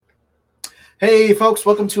Hey, folks,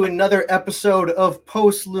 welcome to another episode of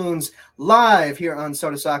Post Loons live here on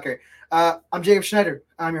Soda Soccer. I'm Jacob Schneider.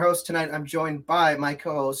 I'm your host tonight. I'm joined by my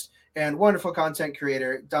co-host and wonderful content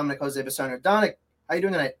creator, Dominic Jose Basano. Dominic, how you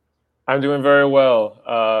doing tonight? I'm doing very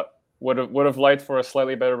well. Would have liked for a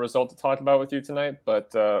slightly better result to talk about with you tonight,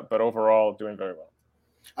 but overall, doing very well.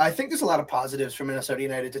 I think there's a lot of positives for Minnesota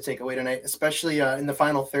United to take away tonight, especially in the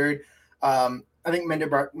final third. I think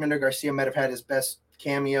Mender Garcia might have had his best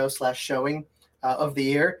cameo/showing of the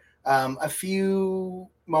year. A few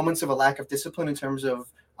moments of a lack of discipline in terms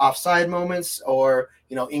of offside moments or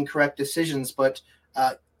incorrect decisions, but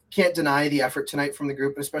can't deny the effort tonight from the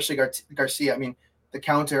group, especially Garcia. I mean, the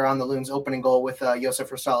counter on the Loons' opening goal with Josef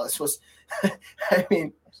Rosales was,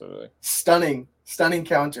 Absolutely stunning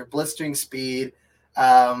counter, blistering speed.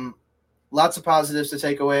 Lots of positives to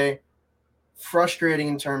take away. Frustrating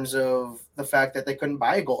in terms of the fact that they couldn't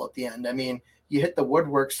buy a goal at the end. I mean, you hit the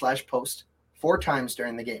woodwork/post 4 times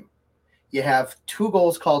during the game. You have 2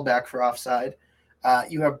 goals called back for offside.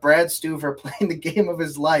 You have Brad Stuver playing the game of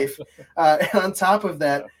his life. And on top of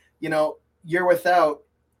that, you're without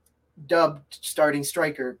dubbed starting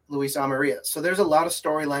striker Luis Amarilla. So there's a lot of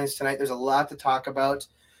storylines tonight. There's a lot to talk about.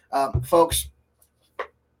 Folks,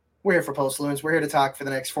 we're here for Post Loons. We're here to talk for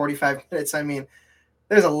the next 45 minutes. I mean,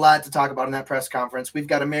 there's a lot to talk about in that press conference. We've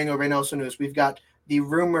got Emmanuel Reynoso news. We've got the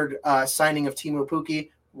rumored signing of Teemu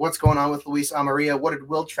Pukki. What's going on with Luis Amarilla? What did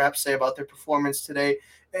Will Trapp say about their performance today?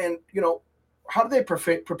 And, how do they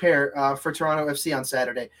prepare for Toronto FC on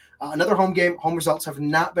Saturday? Another home game. Home results have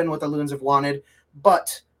not been what the Loons have wanted,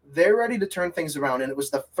 but they're ready to turn things around. And it was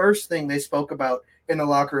the first thing they spoke about in the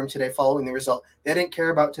locker room today following the result. They didn't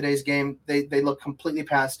care about today's game. They looked completely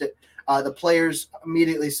past it. The players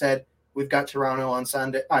immediately said, we've got Toronto on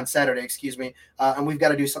Saturday, and we've got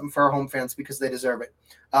to do something for our home fans because they deserve it.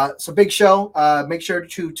 So big show. Make sure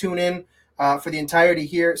to tune in for the entirety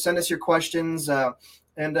here. Send us your questions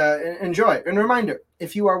and enjoy. And a reminder,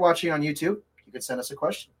 if you are watching on YouTube, you can send us a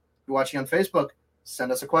question. If you're watching on Facebook,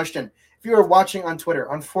 send us a question. If you are watching on Twitter,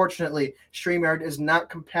 unfortunately, StreamYard is not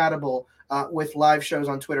compatible with live shows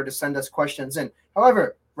on Twitter to send us questions in.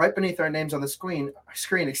 However, right beneath our names on the screen,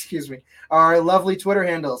 are our lovely Twitter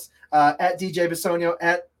handles at DJ Bisogno,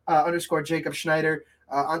 at _ Jacob Schneider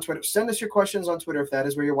on Twitter. Send us your questions on Twitter if that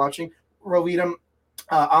is where you're watching. We'll read them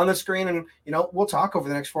on the screen, and we'll talk over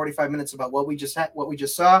the next 45 minutes about what we just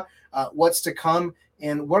saw, what's to come,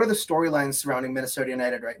 and what are the storylines surrounding Minnesota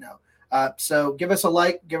United right now. So give us a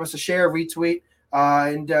like, give us a share, retweet,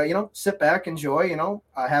 and sit back, enjoy.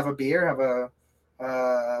 Have a beer, have a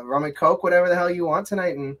rum and coke, whatever the hell you want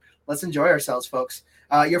tonight, and let's enjoy ourselves, folks.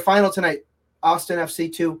 Your final tonight: Austin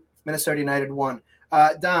FC 2, Minnesota United 1.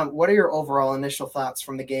 Dom, what are your overall initial thoughts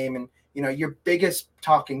from the game, and your biggest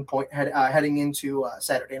talking point heading into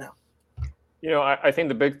Saturday now? I think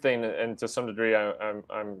the big thing, and to some degree,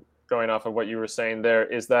 I'm going off of what you were saying there,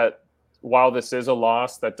 is that while this is a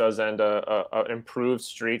loss that does end an improved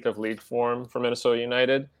streak of league form for Minnesota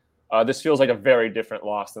United, this feels like a very different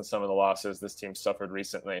loss than some of the losses this team suffered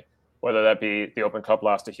recently, whether that be the Open Cup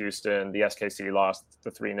loss to Houston, the SKC loss,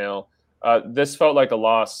 the 3-0. This felt like a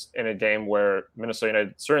loss in a game where Minnesota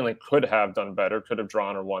United certainly could have done better, could have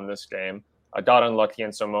drawn or won this game. Got unlucky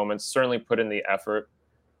in some moments, certainly put in the effort,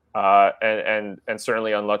 and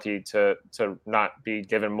certainly unlucky to not be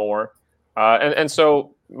given more. And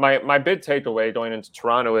so my big takeaway going into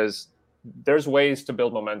Toronto is there's ways to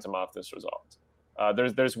build momentum off this result.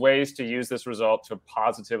 There's ways to use this result to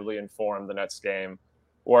positively inform the next game,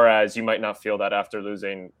 whereas you might not feel that after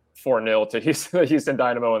losing 4-0 to Houston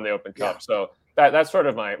Dynamo in the Open Cup. Yeah. So that's sort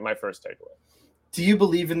of my first takeaway. Do you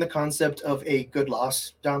believe in the concept of a good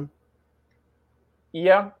loss, Dom?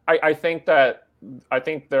 Yeah, I think there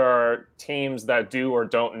are teams that do or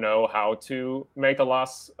don't know how to make a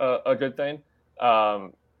loss a good thing.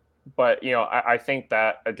 But I think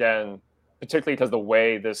that, again, particularly because the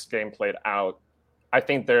way this game played out, I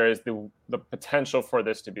think there is the potential for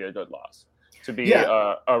this to be a good loss, to be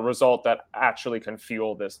a result that actually can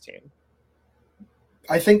fuel this team.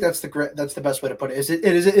 I think that's the best way to put it. It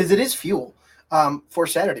is fuel for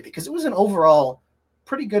Saturday, because it was an overall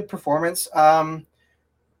pretty good performance.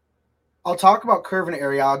 I'll talk about Kervin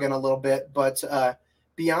Arriaga in a little bit, but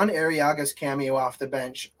beyond Arriaga's cameo off the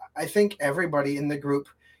bench, I think everybody in the group,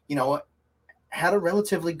 had a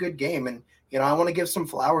relatively good game. And, I want to give some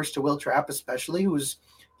flowers to Will Trapp, especially, who's,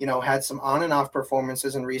 had some on and off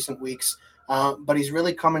performances in recent weeks. But he's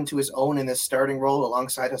really coming to his own in this starting role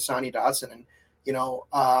alongside Hassani Dotson. And,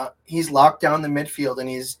 he's locked down the midfield, and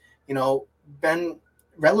he's, been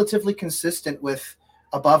relatively consistent with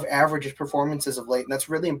above average performances of late, and that's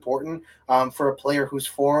really important for a player whose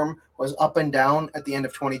form was up and down at the end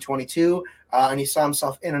of 2022, and he saw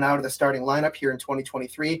himself in and out of the starting lineup here in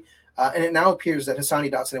 2023. And it now appears that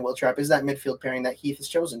Hassani Dotson and Will Trapp is that midfield pairing that Heath has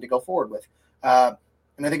chosen to go forward with.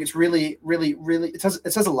 And I think it's really, really, really, it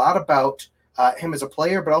says a lot about him as a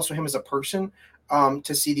player, but also him as a person,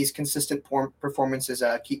 to see these consistent performances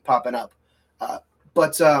keep popping up.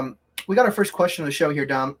 But we got our first question of the show here,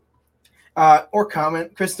 Dom. Or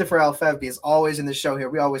comment. Christopher Alfevby is always in the show here.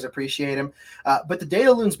 We always appreciate him. But the day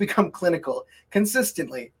the Loons become clinical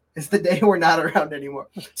consistently is the day we're not around anymore.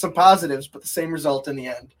 Some positives, but the same result in the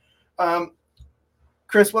end.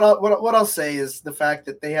 Chris, what I'll say is the fact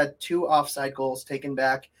that they had 2 offside goals taken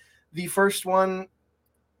back. The first one,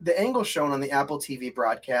 the angle shown on the Apple TV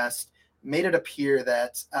broadcast made it appear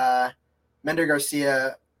that Mender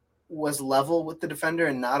Garcia was level with the defender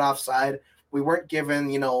and not offside. We weren't given,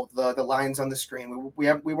 the lines on the screen.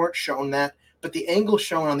 We weren't shown that, but the angle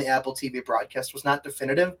shown on the Apple TV broadcast was not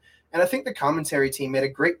definitive. And I think the commentary team made a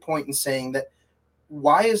great point in saying that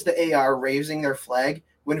why is the AR raising their flag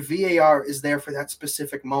when VAR is there for that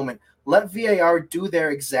specific moment? Let VAR do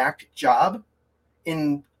their exact job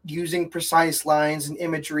in using precise lines and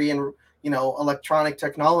imagery and, electronic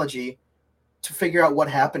technology to figure out what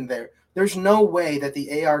happened there. There's no way that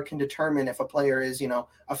the AR can determine if a player is,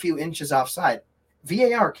 a few inches offside.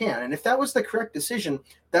 VAR can, and if that was the correct decision,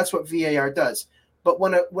 that's what VAR does. But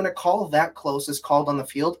when a call that close is called on the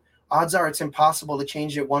field, odds are it's impossible to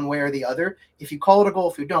change it one way or the other. If you call it a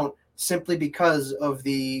goal, if you don't, simply because of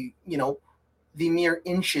the mere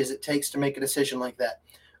inches it takes to make a decision like that.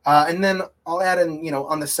 And then I'll add in,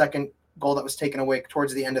 on the second goal that was taken away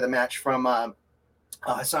towards the end of the match from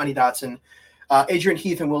Hassani Dotson, Adrian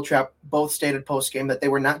Heath and Will Trapp both stated post-game that they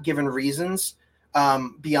were not given reasons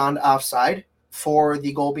beyond offside for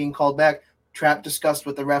the goal being called back. Trapp discussed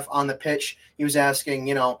with the ref on the pitch. He was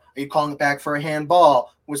asking, are you calling it back for a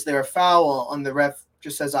handball? Was there a foul? And the ref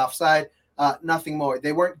just says offside. Nothing more.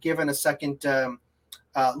 They weren't given a second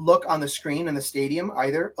look on the screen in the stadium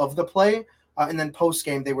either of the play. And then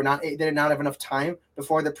post-game, they did not have enough time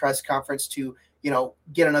before the press conference to,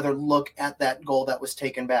 get another look at that goal that was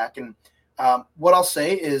taken back. And what I'll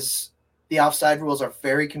say is the offside rules are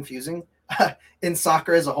very confusing in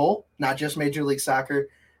soccer as a whole, not just Major League Soccer.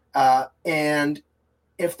 And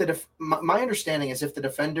if my understanding is if the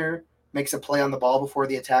defender makes a play on the ball before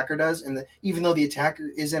the attacker does, and even though the attacker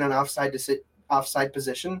is in an offside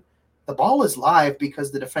position, the ball is live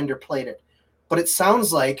because the defender played it. But it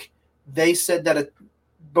sounds like they said that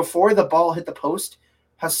before the ball hit the post,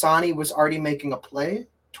 Hassani was already making a play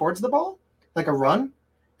towards the ball, like a run,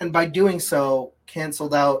 and by doing so,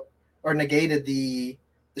 canceled out or negated the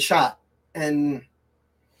shot. And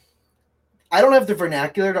I don't have the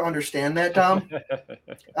vernacular to understand that, Dom.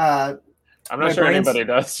 I'm not sure anybody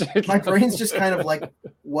does. My brain's just kind of like,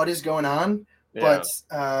 what is going on? Yeah.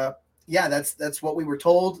 But that's what we were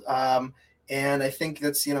told. And I think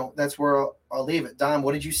that's where I'll leave it. Dom,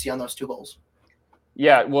 what did you see on those 2 goals?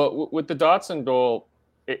 Yeah, well, with the Dotson goal,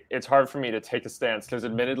 it's hard for me to take a stance because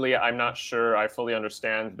admittedly, I'm not sure I fully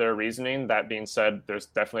understand their reasoning. That being said, there's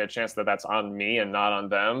definitely a chance that that's on me and not on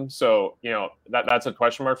them. So, that's a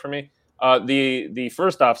question mark for me. The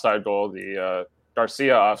first offside goal, the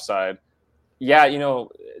Garcia offside, yeah,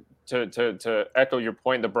 to echo your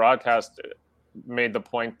point, the broadcast made the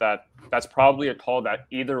point that that's probably a call that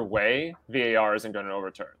either way, VAR isn't going to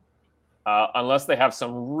overturn. Unless they have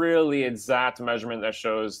some really exact measurement that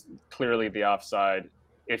shows clearly the offside.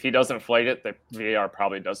 If he doesn't flag it, the VAR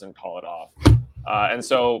probably doesn't call it off. And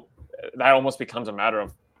so that almost becomes a matter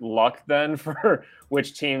of luck then for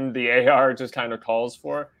which team the AR just kind of calls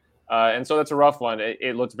for. And so that's a rough one.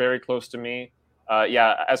 It looks very close to me.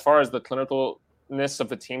 As far as the clinicalness of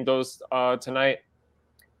the team goes tonight,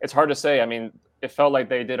 it's hard to say. I mean, it felt like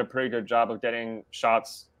they did a pretty good job of getting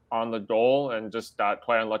shots on the goal and just got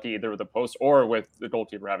quite unlucky either with the post or with the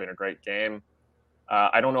goalkeeper having a great game.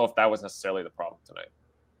 I don't know if that was necessarily the problem tonight.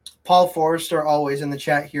 Paul Forrester, always in the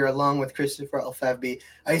chat here, along with Christopher Alfevby.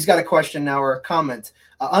 He's got a question now or a comment.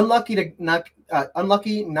 Unlucky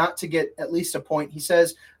not to get at least a point. He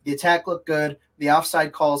says the attack looked good. The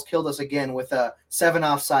offside calls killed us again with 7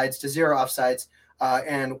 offsides to 0 offsides.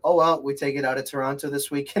 And we take it out of Toronto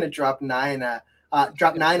this week and it dropped 9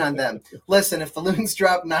 on them. Listen, if the Loons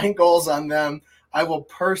drop 9 goals on them, I will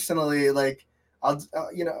personally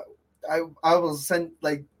I will send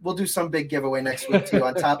we'll do some big giveaway next week too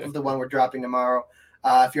on top of the one we're dropping tomorrow.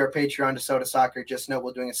 If you're a Patreon to Soda Soccer, just know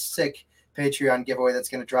we're doing a sick Patreon giveaway that's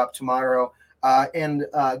going to drop tomorrow and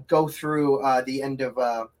go through the end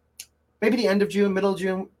of maybe the end of June, middle of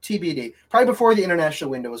June, TBD. Probably before the international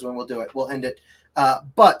window is when we'll do it. We'll end it.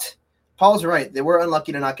 But Paul's right. They were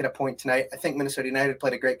unlucky to not get a point tonight. I think Minnesota United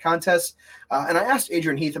played a great contest. And I asked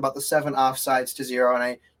Adrian Heath about the 7 offsides to 0.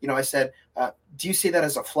 And I said, do you see that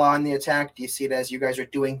as a flaw in the attack? Do you see it as you guys are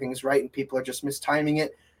doing things right and people are just mistiming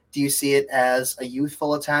it? Do you see it as a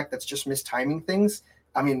youthful attack that's just mistiming things?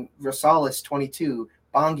 I mean, Rosales, 22,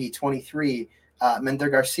 Bongi, 23, Mender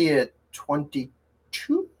Garcia, 22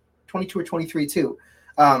 or 23 too.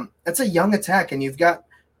 That's a young attack, and you've got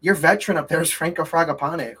your veteran up there is Franco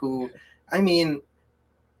Fragapane, who, I mean,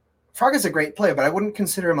 Fraga's a great player, but I wouldn't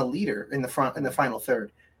consider him a leader in the final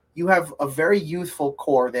third. You have a very youthful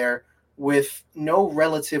core there with no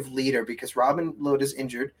relative leader because Robin Lod is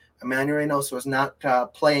injured. Emmanuel Reynoso is not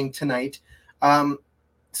playing tonight.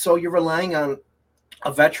 So you're relying on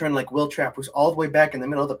a veteran like Will Trapp, who's all the way back in the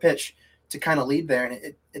middle of the pitch to kind of lead there.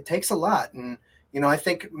 And it takes a lot. And, I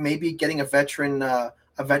think maybe getting a veteran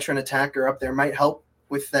attacker up there might help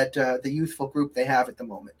with that, the youthful group they have at the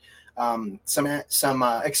moment. Some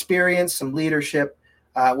experience, some leadership.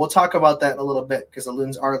 We'll talk about that in a little bit because the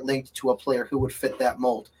Loons are linked to a player who would fit that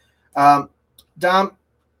mold. Dom,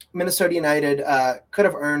 Minnesota United could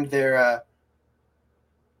have earned their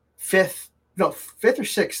fifth or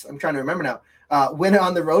sixth, I'm trying to remember now, win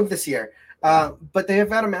on the road this year. But they have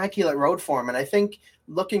had immaculate road form. And I think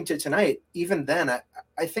looking to tonight, even then,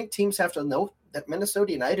 I think teams have to note that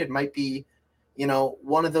Minnesota United might be,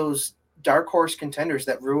 one of those dark horse contenders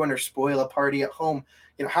that ruin or spoil a party at home.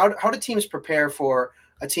 How do teams prepare for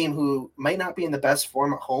a team who might not be in the best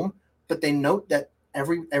form at home, but they note that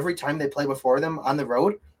every time they play before them on the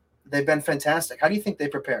road, they've been fantastic. How do you think they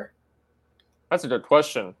prepare? That's a good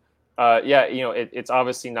question. It's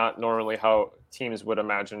obviously not normally how teams would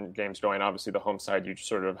imagine games going. Obviously, the home side, you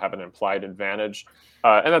sort of have an implied advantage.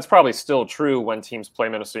 And that's probably still true when teams play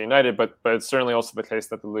Minnesota United, but it's certainly also the case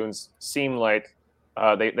that the Loons seem like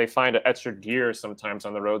they find an extra gear sometimes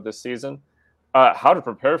on the road this season. How to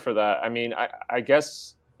prepare for that? I mean, I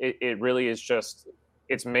guess it really is just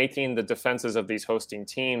it's making the defenses of these hosting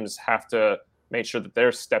teams have to make sure that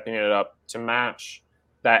they're stepping it up to match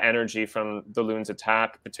that energy from the Loons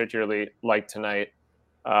attack, particularly like tonight,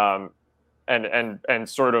 and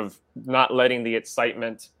sort of not letting the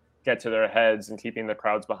excitement get to their heads and keeping the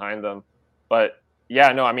crowds behind them. But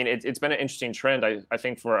yeah, no, I mean, it's been an interesting trend. I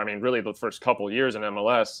think really the first couple of years in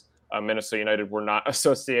MLS, Minnesota United were not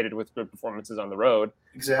associated with good performances on the road.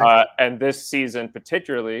 Exactly. And this season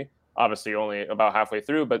particularly, obviously only about halfway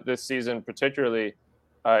through, but this season particularly,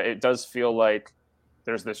 it does feel like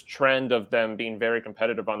there's this trend of them being very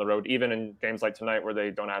competitive on the road, even in games like tonight where they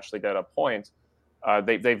don't actually get a point.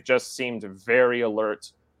 They've just seemed very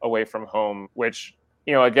alert away from home, which,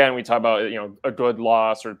 again, we talk about, a good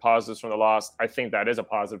loss or positives from the loss. I think that is a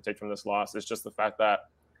positive take from this loss. It's just the fact that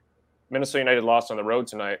Minnesota United lost on the road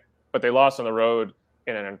tonight, but they lost on the road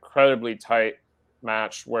in an incredibly tight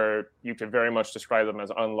match where you could very much describe them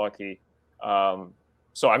as unlucky.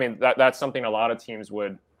 So, I mean, that's something a lot of teams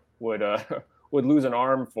would lose an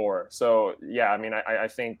arm for. So, yeah, I mean, I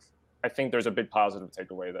think there's a big positive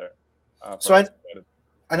takeaway there. So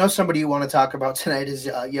I know somebody you want to talk about tonight is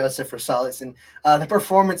Josef Rosales and the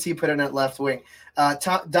performance he put in at left wing.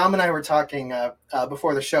 Dom and I were talking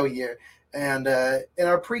before the show here, and in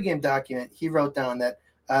our pregame document, he wrote down that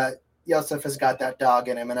Josef has got that dog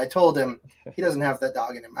in him, and I told him he doesn't have that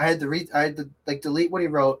dog in him. I had to delete what he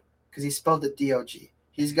wrote because he spelled it D-O-G.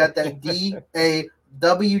 He's got that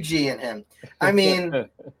D-A-W-G in him. I mean,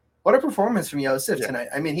 what a performance from Josef tonight.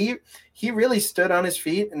 I mean, he really stood on his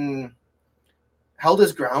feet and held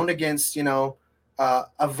his ground against, a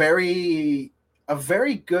very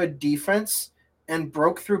good defense and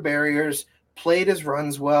broke through barriers, played his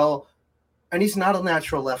runs well, and he's not a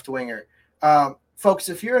natural left winger. Folks,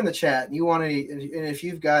 if you're in the chat and you want to, and if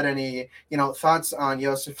you've got any, thoughts on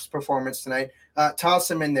Josef's performance tonight,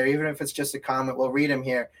 toss him in there, even if it's just a comment. We'll read him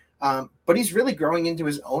here. But he's really growing into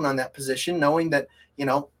his own on that position, knowing that,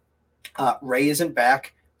 Ray isn't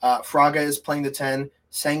back. Fraga is playing the 10.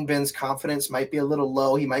 Sangbin's confidence might be a little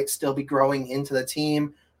low. He might still be growing into the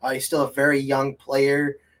team. He's still a very young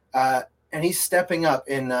player, and he's stepping up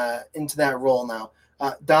into that role now.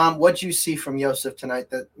 Dom, what'd you see from Josef tonight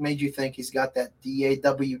that made you think he's got that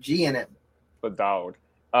D-A-W-G in him? The Dowd.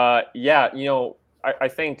 I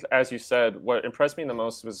think, as you said, what impressed me the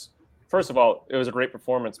most was, first of all, it was a great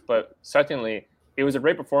performance. But secondly, it was a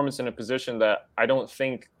great performance in a position that I don't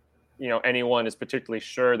think, anyone is particularly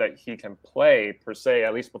sure that he can play per se,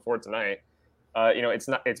 at least before tonight.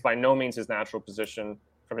 It's by no means his natural position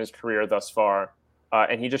from his career thus far.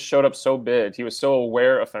 And he just showed up so big. He was so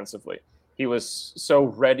aware offensively. He was so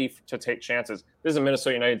ready to take chances. This is a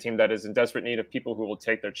Minnesota United team that is in desperate need of people who will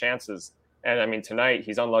take their chances. And I mean, tonight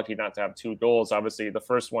he's unlucky not to have 2 goals. Obviously, the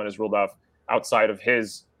first one is ruled off outside of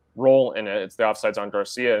his role in it. It's the offsides on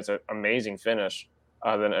Garcia. It's an amazing finish.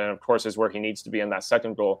 And of course, is where he needs to be in that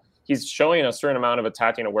second goal. He's showing a certain amount of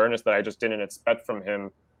attacking awareness that I just didn't expect from him,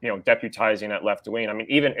 deputizing at left wing. I mean,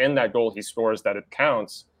 even in that goal he scores that it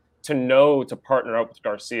counts, to know to partner up with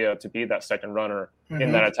Garcia to be that second runner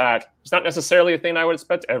in that attack. It's not necessarily a thing I would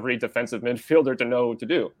expect every defensive midfielder to know to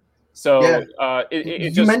do. So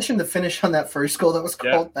you mentioned the finish on that first goal that was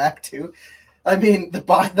called back too. I mean, the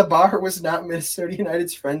bar was not Minnesota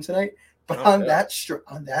United's friend tonight, but that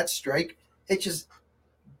strike, it just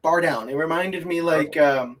bar down. It reminded me like,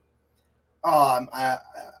 I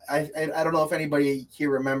don't know if anybody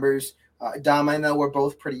here remembers. Dom, I know we're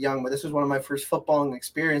both pretty young, but this was one of my first footballing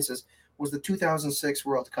experiences. Was the 2006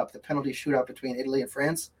 World Cup, the penalty shootout between Italy and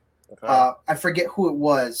France. Okay. I forget who it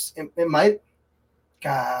was. It might.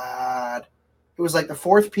 God, it was like the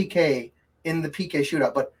 4th PK in the PK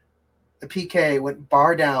shootout, but the PK went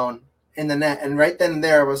bar down in the net, and right then and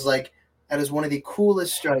there I was like, that is one of the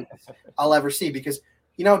coolest strikes I'll ever see, because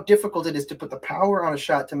you know how difficult it is to put the power on a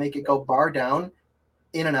shot to make it go bar down,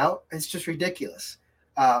 in and out. It's just ridiculous.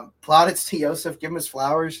 Plaudits to Josef, give him his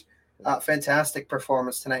flowers. Fantastic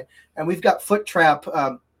performance tonight. And we've got Foot Trap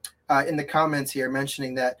in the comments here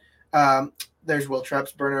mentioning that there's Will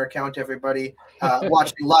Trapp's burner account, everybody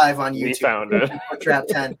watching live on YouTube. We found it. Foot Trap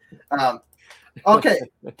 10. Okay,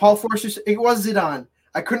 Paul Forster, it was Zidane.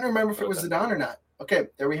 I couldn't remember if it was Zidane or not. Okay,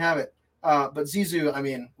 there we have it. But Zizou, I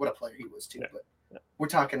mean, what a player he was too. Yeah. But we're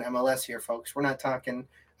talking MLS here, folks. We're not talking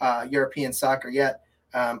European soccer yet.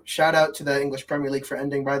 Shout out to the English Premier League for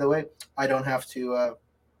ending, by the way. I don't have to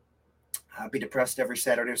be depressed every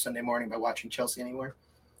Saturday or Sunday morning by watching Chelsea anymore.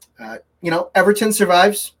 Everton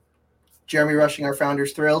survives. Jeremy Rushing, our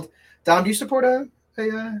founder's thrilled. Dom, do you support a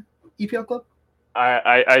EPL club?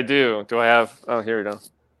 I do. Do I have? Oh, here we go.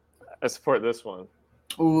 I support this one.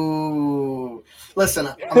 Ooh, listen,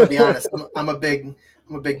 I'm gonna be honest. I'm a big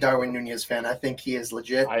Darwin Nunez fan. I think he is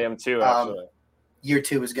legit. I am too. Actually, year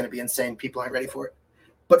 2 is going to be insane. People aren't ready for it.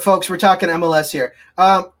 But folks, we're talking MLS here.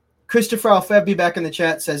 Christopher Alfebi back in the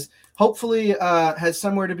chat says, hopefully has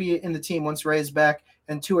somewhere to be in the team once Ray is back,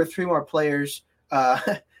 and 2 or 3 more players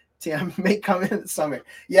may come in the summer.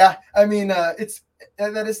 Yeah, I mean, that is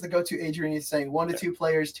the go-to. Adrian is saying 1 to 2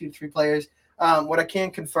 players, 2 to 3 players. What I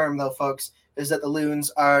can confirm, though, folks, is that the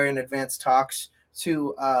Loons are in advanced talks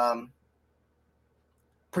to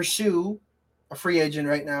pursue a free agent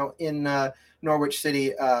right now in Norwich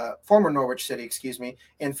City, former Norwich City,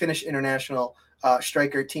 and Finnish international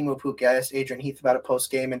striker Teemu Pukki. I asked Adrian Heath about it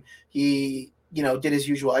post-game, and he, did his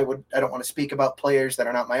usual. I don't want to speak about players that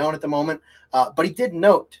are not my own at the moment, but he did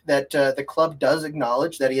note that the club does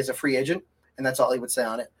acknowledge that he is a free agent, and that's all he would say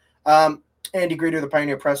on it. Andy Greeter, the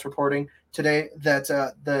Pioneer Press, reporting today that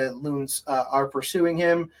the Loons are pursuing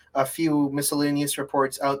him. A few miscellaneous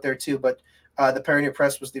reports out there too, but the Pioneer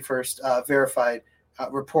Press was the first verified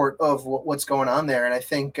report of what's going on there. And I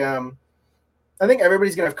think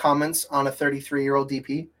everybody's gonna have comments on a 33-year-old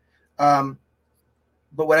DP.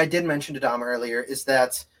 But what I did mention to Dom earlier is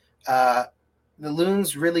that the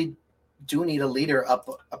Loons really do need a leader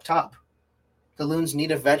up top. The Loons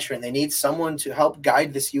need a veteran. They need someone to help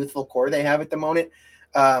guide this youthful core they have at the moment.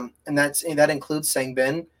 And that includes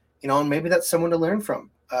Sangbin, and maybe that's someone to learn from.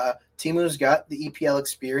 Teemu's got the EPL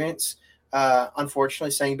experience. Unfortunately,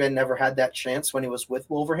 Sangbin never had that chance when he was with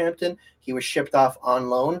Wolverhampton. He was shipped off on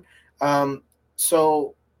loan.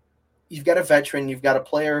 So you've got a veteran. You've got a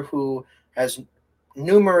player who has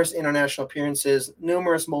numerous international appearances,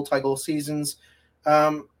 numerous multi-goal seasons.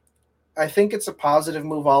 I think it's a positive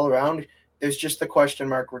move all around. There's just the question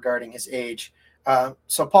mark regarding his age.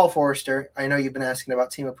 So Paul Forrester, I know you've been asking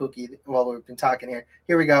about Teemu Pukki while we've been talking here.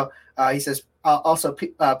 Here we go. He says, also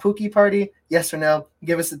Pukki party, yes or no?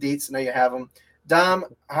 Give us the deets. I know you have them. Dom,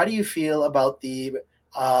 how do you feel about the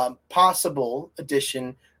possible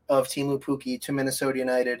addition of Teemu Pukki to Minnesota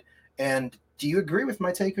United? And do you agree with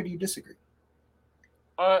my take or do you disagree?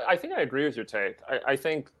 I think I agree with your take. I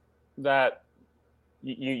think that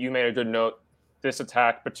you made a good note. This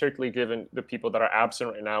attack, particularly given the people that are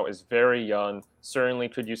absent right now, is very young. Certainly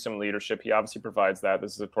could use some leadership. He obviously provides that.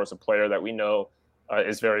 This is, of course, a player that we know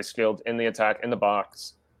is very skilled in the attack, in the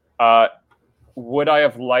box. Would I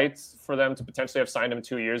have liked for them to potentially have signed him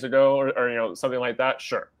 2 years ago or something like that?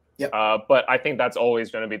 Sure. Yep. But I think that's always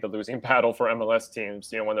going to be the losing battle for MLS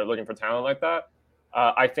teams, when they're looking for talent like that.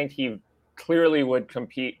 I think he clearly would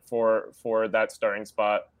compete for that starting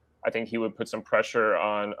spot. I think he would put some pressure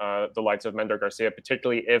on the likes of Mender Garcia,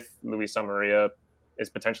 particularly if Luis Maria is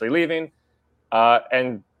potentially leaving.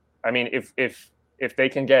 And I mean, if they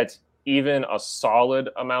can get even a solid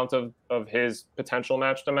amount of his potential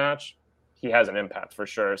match to match, he has an impact for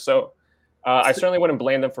sure. So I certainly wouldn't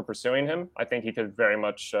blame them for pursuing him. I think he could very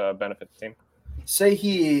much benefit the team. Say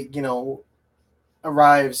he,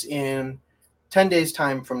 arrives in 10 days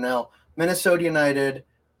time from now. Minnesota United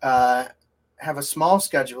have a small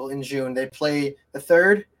schedule in June. They play the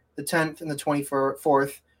 3rd, the 10th, and the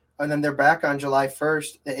 24th, and then they're back on July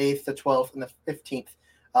 1st, the 8th, the 12th, and the 15th.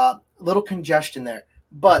 A little congestion there.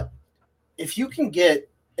 But if you can get,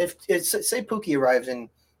 say Pookie arrives and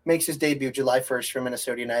makes his debut July 1st for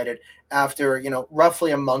Minnesota United after,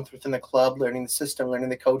 roughly a month within the club, learning the system, learning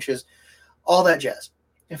the coaches, all that jazz.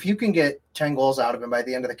 If you can get 10 goals out of him by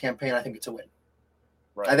the end of the campaign, I think it's a win.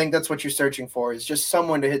 Right. I think that's what you're searching for, is just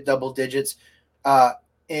someone to hit double digits.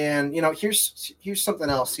 And, here's something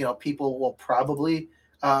else, people will probably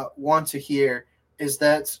want to hear is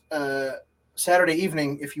that Saturday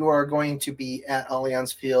evening, if you are going to be at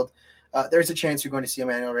Allianz Field, there's a chance you're going to see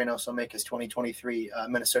Emmanuel Reynoso make his 2023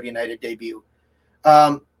 Minnesota United debut.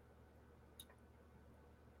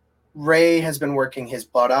 Ray has been working his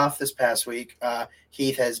butt off this past week.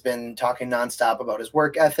 Heath has been talking nonstop about his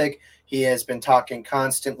work ethic. He has been talking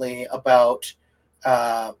constantly about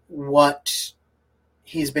what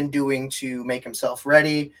he's been doing to make himself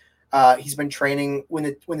ready. He's been training when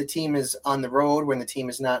the team is on the road, when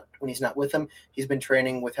he's not with them. He's been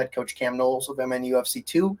training with head coach Cam Knowles of MNUFC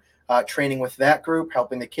 2, training with that group,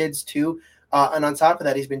 helping the kids too. And on top of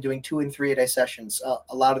that, he's been doing 2 and 3 a day sessions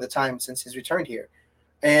a lot of the time since his return here.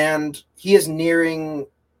 And he is nearing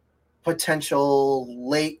potential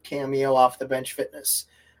late cameo off the bench fitness.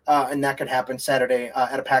 And that could happen Saturday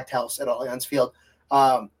at a packed house at Allianz Field.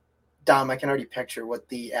 Dom, I can already picture what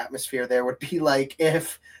the atmosphere there would be like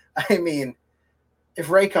if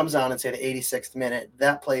Ray comes on and say the 86th minute,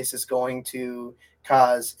 that place is going to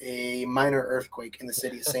cause a minor earthquake in the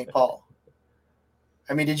city of St. Paul.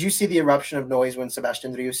 I mean, did you see the eruption of noise when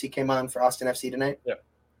Sebastian Driussi came on for Austin FC tonight? Yeah.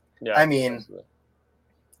 I mean,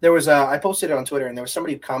 there was I posted it on Twitter, and there was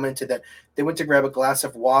somebody who commented that they went to grab a glass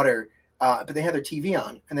of water, but they had their TV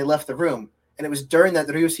on, and they left the room. And it was during that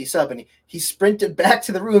Driussi sub, and he sprinted back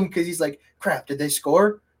to the room because he's like, crap, did they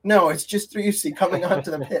score? No, it's just Driussi coming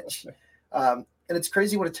onto the pitch. And it's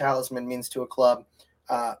crazy what a talisman means to a club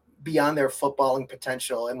beyond their footballing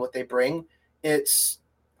potential and what they bring. It's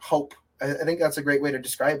hope. I think that's a great way to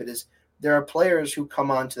describe it, is there are players who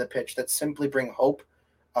come onto the pitch that simply bring hope.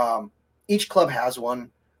 Each club has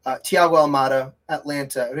one. Thiago Almada,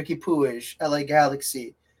 Atlanta, Ricky Puig, LA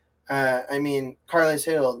Galaxy. Carles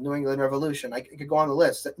Hill, New England Revolution. I could go on the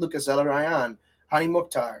list. Lucas Zelarayan, Hani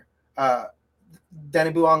Mukhtar,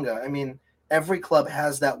 Danny Buanga. I mean, every club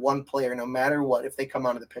has that one player, no matter what. If they come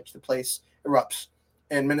onto the pitch, the place erupts.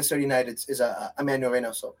 And Minnesota United is Emmanuel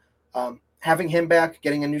Reynoso. Having him back,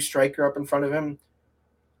 getting a new striker up in front of him,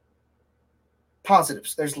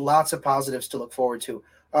 positives. There's lots of positives to look forward to.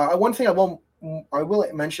 One thing I will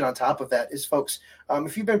mention on top of that is, folks,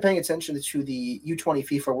 if you've been paying attention to the U20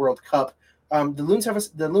 FIFA World Cup, the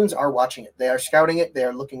Loons are watching it. They are scouting it. They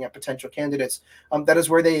are looking at potential candidates. That is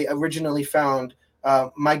where they originally found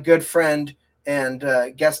my good friend and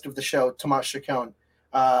guest of the show, Tomas Chacon.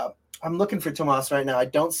 I'm looking for Tomas right now. I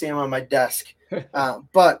don't see him on my desk.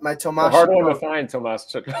 But my Tomas, a hard one to find, Tomas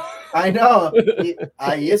Chacon. I know.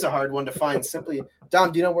 He is a hard one to find. Simply,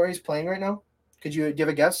 Dom, do you know where he's playing right now? Could you give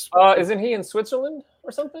a guess? Isn't he in Switzerland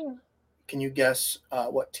or something? Can you guess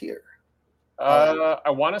what tier? I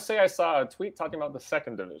want to say I saw a tweet talking about the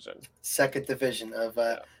second division. Second division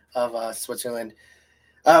of Switzerland.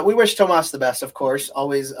 We wish Tomas the best, of course.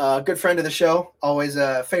 Always a good friend of the show. Always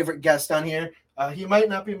a favorite guest on here. He might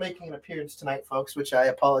not be making an appearance tonight, folks, which I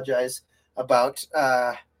apologize about.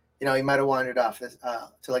 He might have wandered off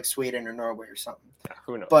to like Sweden or Norway or something. Yeah,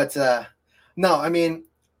 who knows? But no, I mean,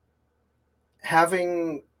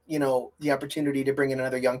 having the opportunity to bring in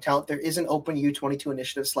another young talent, there is an open U22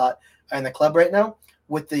 initiative slot in the club right now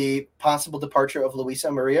with the possible departure of Luis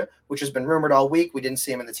Maria, which has been rumored all week. We didn't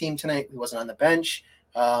see him in the team tonight. He wasn't on the bench.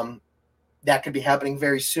 That could be happening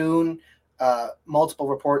very soon. Multiple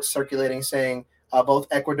reports circulating saying both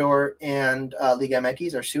Ecuador and Liga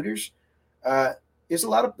MX are suitors. There's a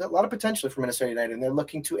lot of potential for Minnesota United, and they're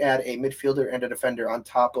looking to add a midfielder and a defender on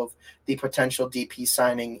top of the potential DP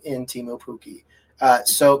signing in Timo Pukki.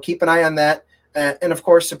 So keep an eye on that, and of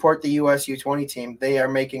course support the US U20 team. They are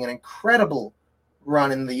making an incredible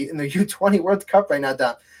run in the U20 World Cup right now.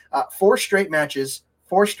 Don, 4 straight matches,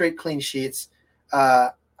 4 straight clean sheets.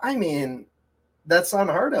 That's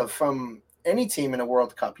unheard of from any team in a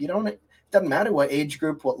World Cup. You don't. It doesn't matter what age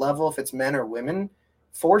group, what level, if it's men or women.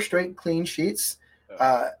 4 straight clean sheets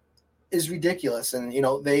uh, is ridiculous, and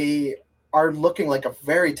they are looking like a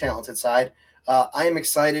very talented side. I am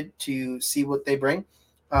excited to see what they bring,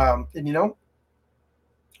 and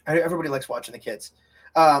everybody likes watching the kids.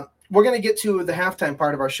 We're going to get to the halftime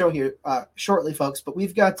part of our show here shortly, folks, but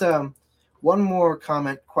we've got one more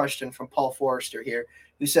comment question from Paul Forrester here,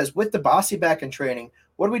 who says, with the Bossy back in training,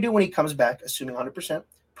 what do we do when he comes back, assuming 100%?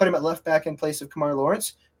 Put him at left back in place of Kamar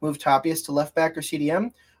Lawrence, move Tapias to left back or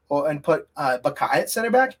CDM, and put Bakai at center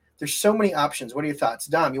back? There's so many options. What are your thoughts?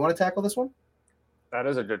 Dom, you want to tackle this one? That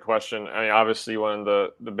is a good question. I mean, obviously, one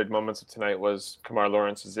of the big moments of tonight was Kamar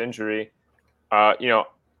Lawrence's injury. I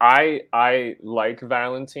like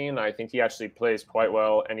Valentin. I think he actually plays quite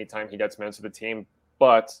well anytime he gets minutes of the team.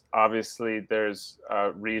 But obviously, there's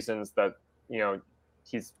reasons that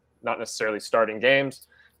he's not necessarily starting games.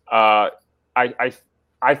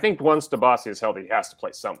 I think once Dabasi is healthy, he has to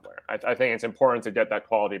play somewhere. I think it's important to get that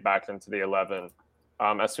quality back into the 11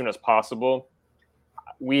 as soon as possible.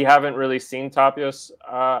 We haven't really seen Tapias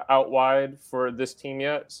out wide for this team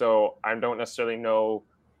yet, so I don't necessarily know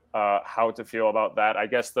how to feel about that. I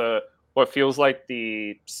guess what feels like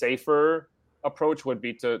the safer approach would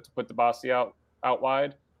be to put Dabasi out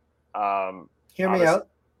wide. Hear me out.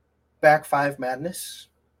 Back five madness.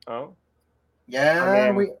 Oh. Yeah,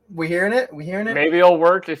 I mean, we hearing it. We hearing it. Maybe it'll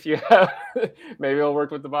work if you have. Maybe it'll work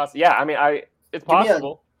with the boss. Yeah, I mean, it's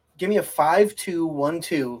possible. Give me a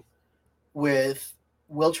 5-2-1-2 with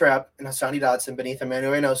Will Trapp and Hassani Dotson beneath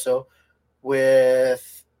Emmanuel Reynoso,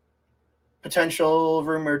 with potential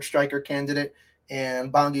rumored striker candidate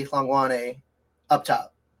and Bongi Hlongwane up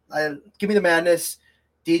top. Give me the madness.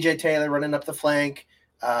 DJ Taylor running up the flank.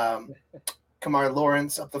 Kamar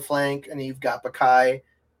Lawrence up the flank, and you've got Bakai,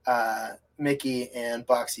 Mickey, and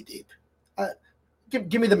Boxy deep.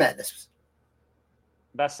 Give me the madness.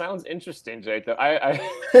 That sounds interesting, Jake. I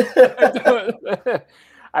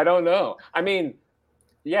don't know. I mean,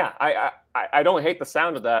 yeah, I don't hate the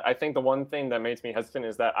sound of that. I think the one thing that makes me hesitant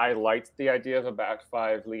is that I liked the idea of a back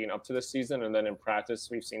five leading up to this season, and then in practice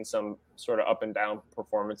we've seen some sort of up and down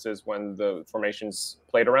performances when the formation's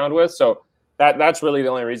played around with. So that's really the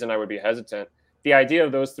only reason I would be hesitant. The idea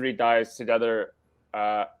of those three guys together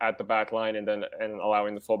at the back line and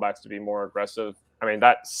allowing the fullbacks to be more aggressive, I mean,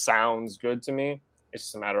 that sounds good to me. It's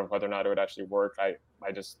just a matter of whether or not it would actually work. I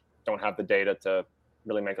just don't have the data to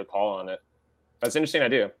really make a call on it. That's an interesting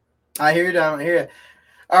idea. I hear you, Dom. I hear you.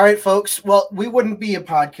 All right, folks. Well, we wouldn't be a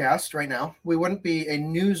podcast right now. We wouldn't be a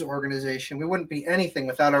news organization. We wouldn't be anything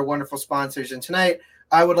without our wonderful sponsors. And tonight,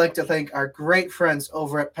 I would like to thank our great friends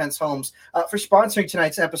over at Pence Homes for sponsoring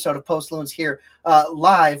tonight's episode of Post Loons here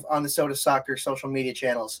live on the Soda Soccer social media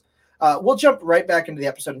channels. We'll jump right back into the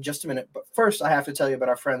episode in just a minute. But first, I have to tell you about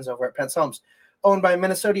our friends over at Pence Homes. Owned by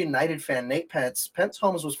Minnesota United fan Nate Pence, Pence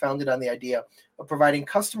Homes was founded on the idea of providing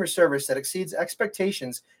customer service that exceeds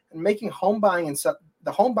expectations and making the home buying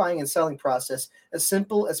and selling process as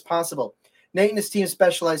simple as possible. Nate and his team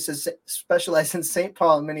specialize in St.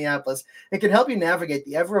 Paul and Minneapolis and can help you navigate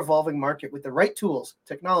the ever-evolving market with the right tools,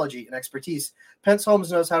 technology, and expertise. Pence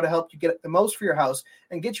Homes knows how to help you get the most for your house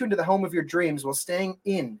and get you into the home of your dreams while staying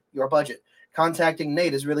in your budget. Contacting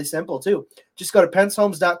Nate is really simple, too. Just go to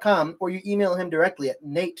pencehomes.com or you email him directly at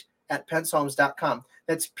nate@pencehomes.com.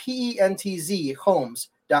 That's PENTZ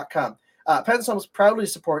homes.com. Pence Homes proudly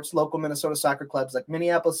supports local Minnesota soccer clubs like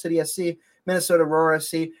Minneapolis City SC, Minnesota Roar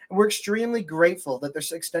SC, and we're extremely grateful that they're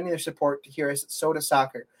extending their support to here at Soda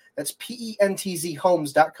Soccer. That's PENTZ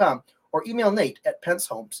homes.com or email Nate at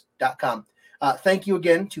pencehomes.com. Thank you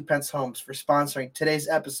again to Pence Homes for sponsoring today's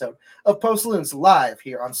episode of Post Loons live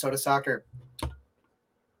here on Soda Soccer.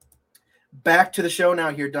 Back to the show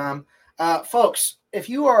now here, Dom. Folks, if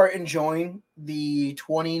you are enjoying the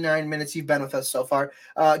 29 minutes you've been with us so far,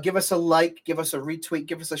 give us a like, give us a retweet,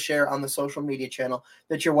 give us a share on the social media channel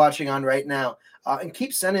that you're watching on right now. And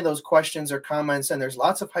keep sending those questions or comments. And there's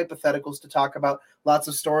lots of hypotheticals to talk about, lots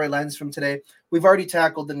of storylines from today. We've already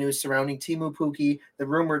tackled the news surrounding Teemu Pukki, the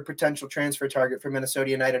rumored potential transfer target for Minnesota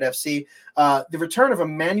United FC, the return of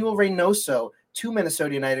Emmanuel Reynoso to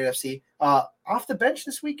Minnesota United FC off the bench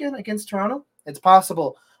this weekend against Toronto. It's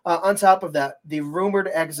possible. On top of that, the rumored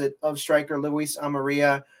exit of striker Luis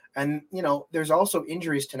Amarilla. And, there's also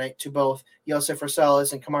injuries tonight to both Josef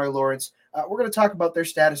Rosales and Kamar Lawrence. We're going to talk about their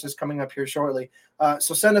statuses coming up here shortly.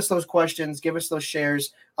 So send us those questions. Give us those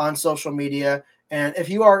shares on social media. And if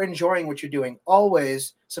you are enjoying what you're doing,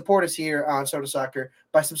 always support us here on Soda Soccer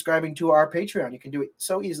by subscribing to our Patreon. You can do it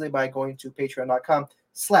so easily by going to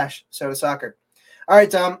patreon.com/Soda Soccer. All right,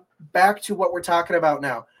 Dom, back to what we're talking about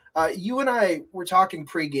now. You and I were talking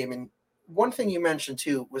pregame, and one thing you mentioned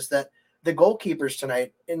too was that the goalkeepers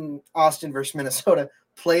tonight in Austin versus Minnesota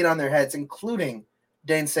played on their heads, including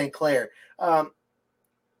Dane St. Clair.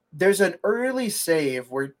 There's an early save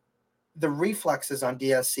where the reflexes on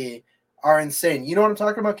DSC are insane. You know what I'm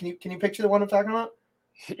talking about? Can you picture the one I'm talking about?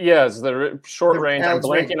 Yes, short The range. I'm Alex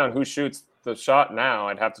blanking Ring. on who shoots the shot now.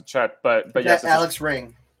 I'd have to check, but yes, That Alex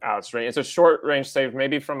Ring. Alex Ring. It's a short range save,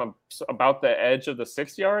 maybe from about the edge of the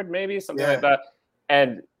 6 yard, maybe something like that.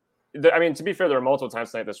 And I mean, to be fair, there were multiple times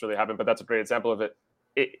tonight this really happened, but that's a great example of it.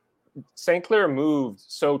 St. Clair moved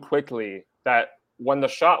so quickly that when the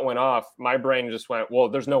shot went off, my brain just went, well,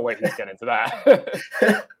 there's no way he's getting to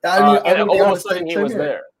that. And all of a sudden he was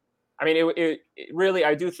there. I mean, it really,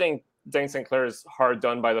 I do think Dane St. Clair is hard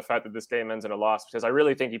done by the fact that this game ends in a loss, because I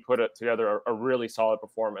really think he put it together a really solid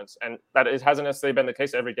performance. And that it hasn't necessarily been the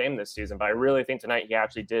case every game this season, but I really think tonight he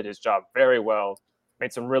actually did his job very well,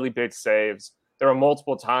 made some really big saves. There were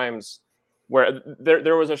multiple times where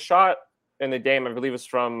there was a shot in the game, I believe it was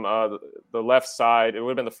from the left side. It would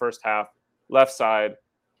have been the first half, left side,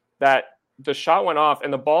 that the shot went off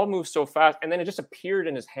and the ball moved so fast, and then it just appeared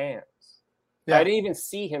in his hands. Yeah. I didn't even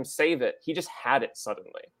see him save it. He just had it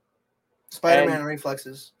suddenly. Spider-Man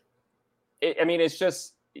reflexes. It's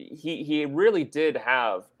just he really did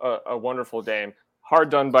have a wonderful game. Hard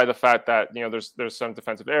done by the fact that there's some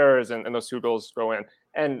defensive errors and those 2 goals go in,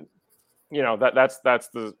 and that's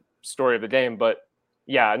the story of the game. But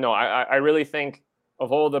yeah, no, I really think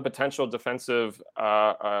of all the potential defensive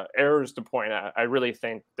errors to point at, I really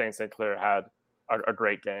think Dane St. Clair had a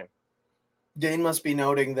great game. Dane must be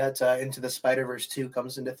noting that Into the Spider-Verse 2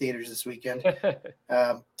 comes into theaters this weekend.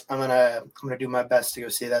 I'm gonna do my best to go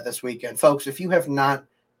see that this weekend, folks. If you have not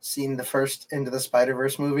seen the first Into the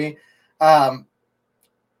Spider-Verse movie,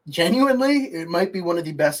 genuinely, it might be one of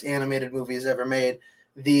the best animated movies ever made.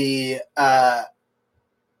 The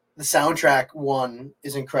soundtrack, 1,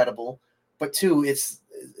 is incredible, but 2,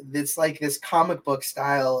 it's like this comic book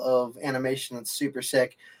style of animation that's super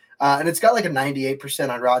sick. And it's got like a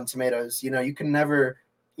 98% on Rotten Tomatoes. You can never,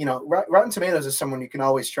 Rotten Tomatoes is someone you can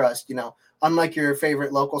always trust, unlike your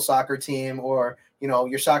favorite local soccer team or,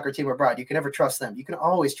 your soccer team abroad. You can never trust them. You can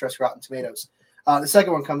always trust Rotten Tomatoes. The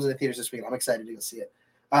second one comes in the theaters this week. I'm excited to go see it.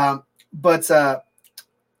 But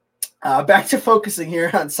back to focusing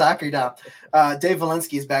here on soccer now. Dave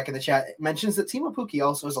Valensky is back in the chat. It mentions that Timo Pukki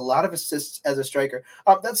also has a lot of assists as a striker.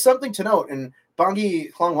 That's something to note. And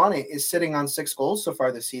Bongi Hlongwane is sitting on 6 goals so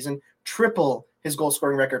far this season, triple his goal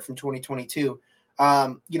scoring record from 2022.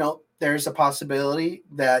 There's a possibility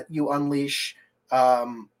that you unleash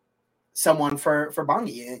someone for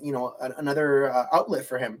Bongi, another outlet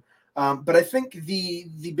for him. But I think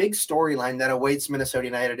the big storyline that awaits Minnesota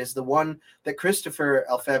United is the one that Christopher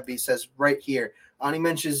Elfebvy says right here. He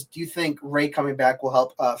mentions, do you think Ray coming back will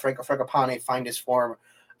help Franco Fragapane find his form?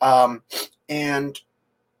 And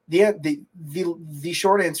the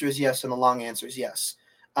short answer is yes, and the long answer is yes.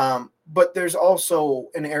 But there's also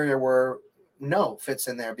an area where no fits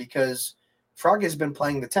in there, because Frog has been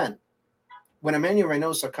playing the 10. When Emmanuel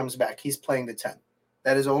Reynoso comes back, he's playing the 10.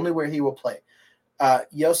 That is only where he will play.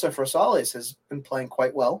 Josef Rosales has been playing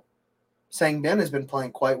quite well. Sang Ben has been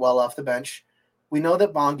playing quite well off the bench. We know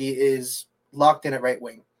that Bongi is locked in at right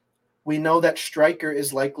wing. We know that striker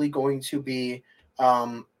is likely going to be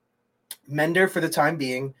Mender for the time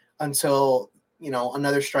being until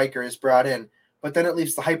another striker is brought in. But then it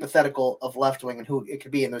leaves the hypothetical of left wing and who it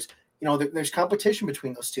could be. And there's competition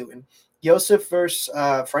between those two. And Josef versus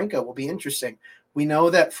Franco will be interesting. We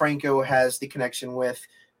know that Franco has the connection with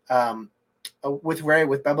Ray,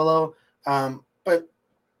 with Bebelo, but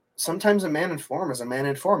sometimes a man in form is a man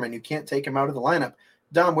in form, and you can't take him out of the lineup.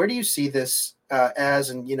 Dom, where do you see this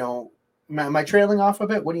as? And am I trailing off a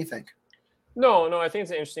bit? What do you think? No, I think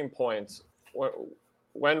it's an interesting point.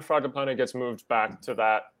 When Fragapane gets moved back to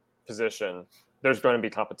that position, there's going to be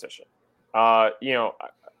competition.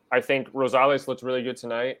 I think Rosales looked really good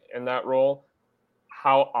tonight in that role.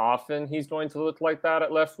 How often he's going to look like that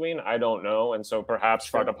at left wing, I don't know. And so perhaps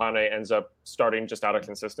Fragapane ends up starting just out of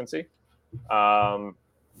consistency. But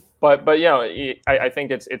I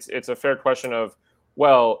think it's a fair question of,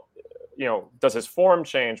 well, does his form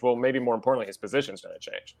change? Well, maybe more importantly, his position is going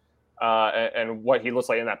to change. And what he looks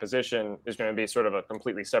like in that position is going to be sort of a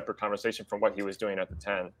completely separate conversation from what he was doing at the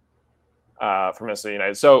 10 for Minnesota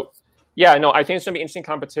United. So, I think it's going to be interesting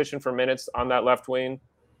competition for minutes on that left wing.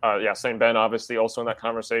 St. Ben obviously also in that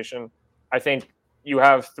conversation. I think you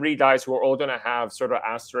have 3 guys who are all going to have sort of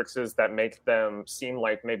asterisks that make them seem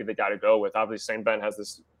like maybe the guy to go with. Obviously, St. Ben has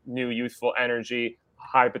this new youthful energy,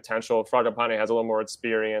 high potential. Fragapane has a little more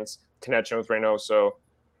experience. Connection with Reynoso.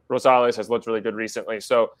 Rosales has looked really good recently.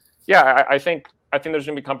 So yeah, I think there's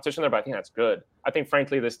going to be competition there, but I think that's good. I think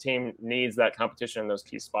frankly this team needs that competition in those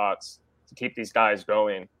key spots to keep these guys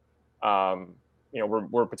going.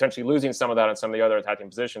 We're potentially losing some of that on some of the other attacking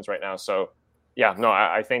positions right now. So yeah, no,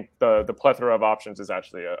 I think the plethora of options is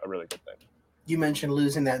actually a really good thing. You mentioned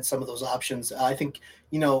losing that in some of those options. I think,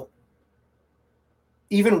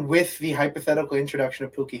 even with the hypothetical introduction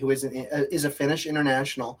of Pukki, who is a Finnish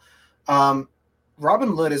international,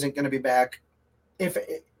 Robin Lod isn't going to be back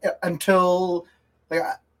until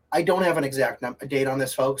I don't have an exact date on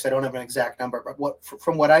this, folks. I don't have an exact number, but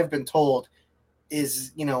from what I've been told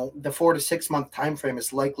is, the 4 to 6 month time frame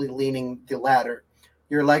is likely leaning the latter.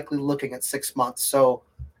 You're likely looking at 6 months. So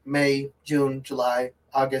May, June, July,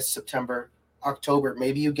 August, September, October.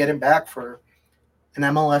 Maybe you get him back for an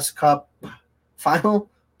MLS Cup final,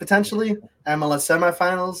 potentially, MLS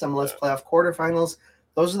semifinals, MLS playoff quarterfinals.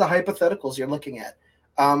 Those are the hypotheticals you're looking at.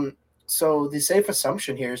 So the safe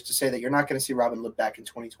assumption here is to say that you're not going to see Robin Lod back in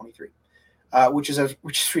 2023, which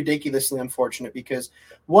is ridiculously unfortunate because,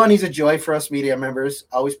 one, he's a joy for us media members,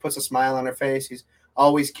 always puts a smile on our face. He's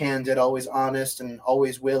always candid, always honest, and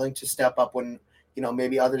always willing to step up when,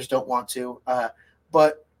 maybe others don't want to.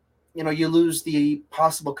 But you lose the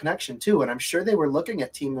possible connection too. And I'm sure they were looking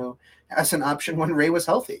at Teemu as an option when Ray was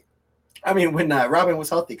healthy. When Robin was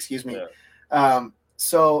healthy, excuse me. Yeah.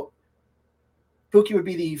 So Pukki would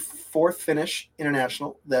be the 4th Finnish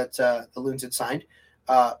international that the Loons had signed.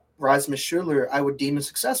 Rasmus Schuler, I would deem a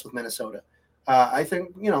success with Minnesota. I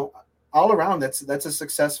think, all around that's a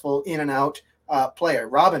successful in and out player.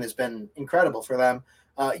 Robin has been incredible for them.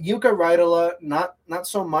 Jukka Raitola, not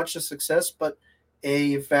so much a success, but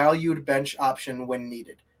a valued bench option when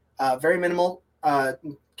needed. Very minimal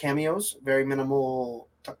cameos, very minimal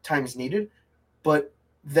times needed, but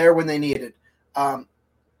there when they need it.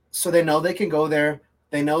 So they know they can go there.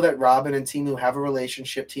 They know that Robin and Teemu have a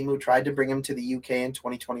relationship. Teemu tried to bring him to the UK in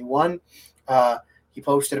 2021. He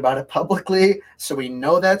posted about it publicly, so we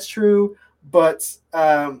know that's true. But,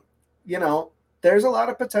 there's a lot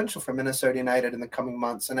of potential for Minnesota United in the coming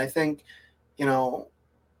months. And I think,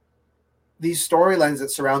 these storylines that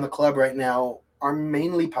surround the club right now are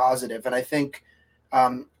mainly positive. And I think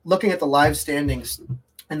looking at the live standings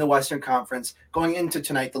in the Western Conference, going into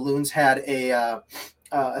tonight, the Loons had a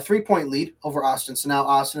 3-point lead over Austin. So now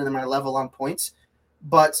Austin and them are level on points.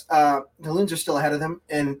 But the Loons are still ahead of them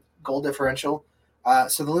in goal differential.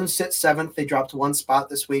 So the Loons sit 7th. They dropped 1 spot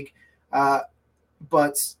this week. But,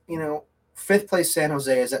 5th place San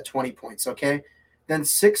Jose is at 20 points, okay? Then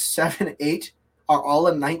 6, 7, 8 are all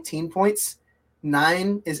at 19 points.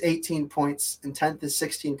 9 is 18 points, and 10th is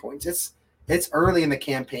 16 points. It's early in the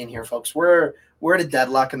campaign here, folks. We're at a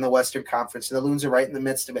deadlock in the Western Conference, and the Loons are right in the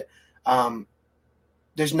midst of it.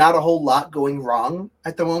 There's not a whole lot going wrong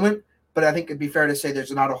at the moment, but I think it'd be fair to say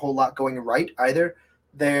there's not a whole lot going right either.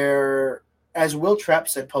 They're, as Will Trapp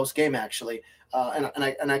said post-game, actually,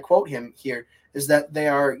 and I quote him here, is that they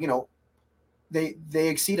are, they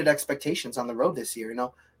exceeded expectations on the road this year.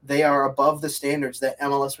 They are above the standards that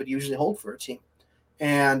MLS would usually hold for a team.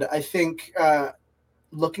 And I think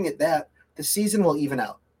looking at that, the season will even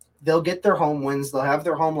out. They'll get their home wins. They'll have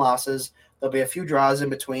their home losses. There'll be a few draws in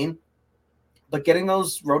between. But getting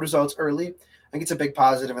those road results early, I think it's a big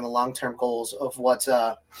positive in the long-term goals of what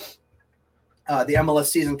the MLS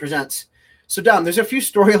season presents. So, Dom, there's a few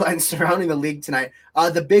storylines surrounding the league tonight.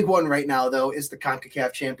 The big one right now, though, is the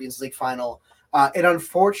CONCACAF Champions League final. It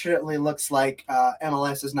unfortunately looks like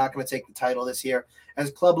MLS is not going to take the title this year, as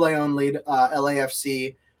Club Leon lead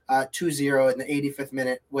LAFC 2-0 in the 85th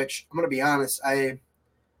minute, which I'm going to be honest, I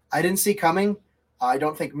didn't see coming. I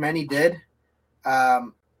don't think many did.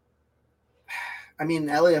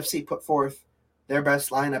 LAFC put forth their best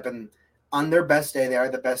lineup, and on their best day, they are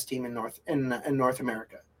the best team in North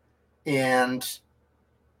America. And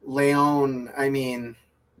Leon,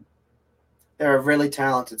 they're a really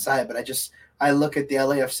talented side, but I look at the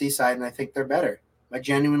LAFC side and I think they're better. I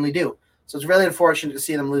genuinely do. So it's really unfortunate to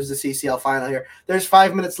see them lose the CCL final here. There's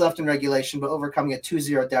 5 minutes left in regulation, but overcoming a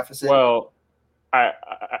 2-0 deficit. Well, I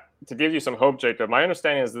to give you some hope, Jacob, my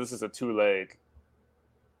understanding is this is a 2-leg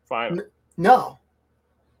final. No.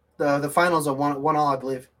 The finals are 1-1, I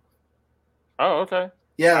believe. Oh, okay.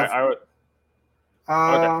 Yeah. I would.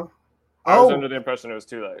 Okay. I was under the impression it was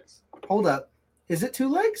 2 legs. Hold up. Is it 2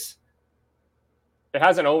 legs? It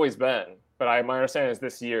hasn't always been, but my understanding is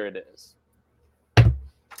this year it is.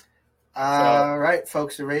 All right,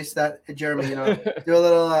 folks, erase that, Jeremy. Do a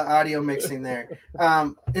little audio mixing there.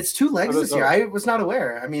 It's 2 legs this year. I was not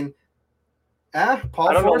aware. Paul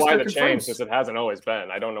I don't know why Forrester the change, confirms. because it hasn't always been.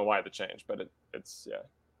 I don't know why the change, but it's yeah.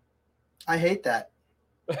 I hate that.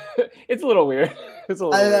 It's a little weird. It's a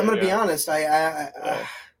little weird. I'm going to be honest. I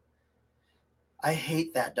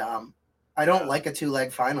hate that, Dom. I don't like a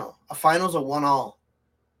 2-leg final. A final's a 1-all.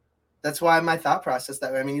 That's why my thought process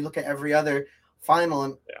that way. I mean, you look at every other final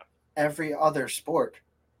and every other sport,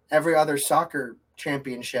 every other soccer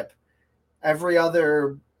championship, every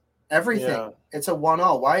other everything. Yeah. It's a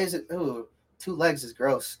 1-all. Why is it? Ooh, 2 legs is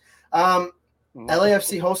gross.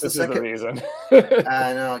 LAFC hosts the second. Is the reason.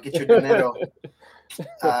 I know. Get your dinero.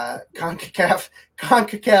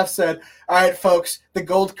 CONCACAF said, all right, folks, the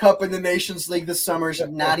Gold Cup in the Nations League this summer is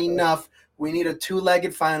not enough. We need a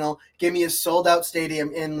 2-legged final. Give me a sold-out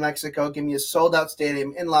stadium in Mexico. Give me a sold-out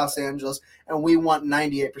stadium in Los Angeles, and we want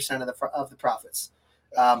 98% of the profits.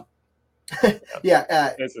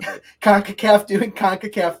 CONCACAF doing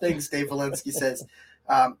CONCACAF things, Dave Walensky says.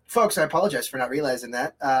 Folks, I apologize for not realizing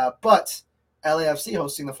that. But LAFC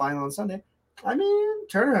hosting the final on Sunday. I mean,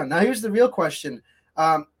 turnaround. Now here's the real question.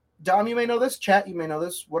 Dom, you may know this. Chat, you may know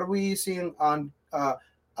this. What are we seeing on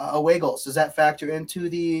away goals? Does that factor into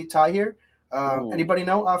the tie here? Anybody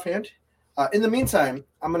know offhand? In the meantime,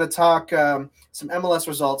 I'm going to talk some MLS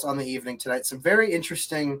results on the evening tonight. Some very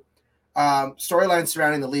interesting storylines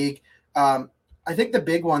surrounding the league. I think the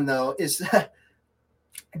big one, though, is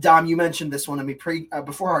Dom, you mentioned this one to me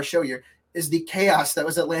before our show here, is the chaos that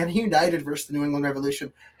was Atlanta United versus the New England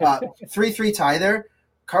Revolution. 3-3 tie there.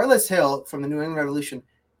 Carlos Hill from the New England Revolution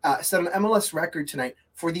set an MLS record tonight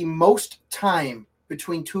for the most time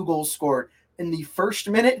between 2 goals scored in the first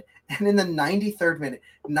minute and in the 93rd minute.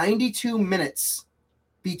 92 minutes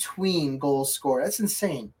between goals scored. That's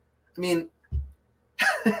insane. I mean,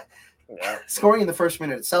 scoring in the first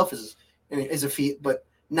minute itself is a feat, but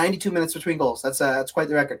 92 minutes between goals. That's quite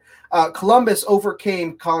the record. Columbus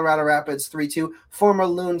overcame Colorado Rapids 3-2. Former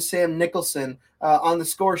Loon Sam Nicholson on the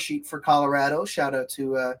score sheet for Colorado. Shout out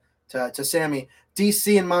to Sammy.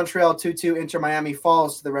 DC and Montreal 2-2. Inter Miami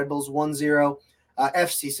falls to the Red Bulls 1-0.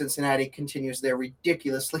 FC Cincinnati continues their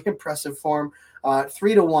ridiculously impressive form.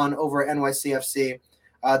 3-1 over NYCFC.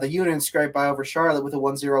 The Union scraped by over Charlotte with a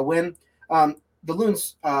 1-0 win. The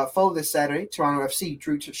Loons followed this Saturday. Toronto FC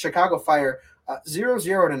drew to Chicago Fire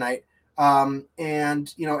 0-0 tonight.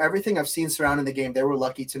 And, everything I've seen surrounding the game, they were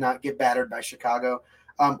lucky to not get battered by Chicago.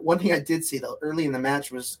 One thing I did see, though, early in the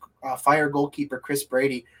match was Fire goalkeeper Chris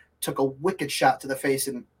Brady took a wicked shot to the face,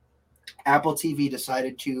 and Apple TV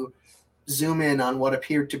decided to zoom in on what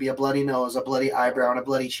appeared to be a bloody nose, a bloody eyebrow, and a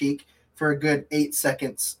bloody cheek for a good 8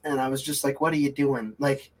 seconds. And I was just like, what are you doing?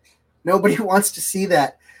 Like, nobody wants to see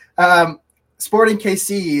that. Sporting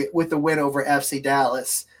KC with the win over FC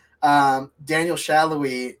Dallas. Daniel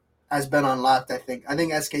Shalhoub has been unlocked, I think. I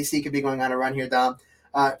think SKC could be going on a run here, Dom.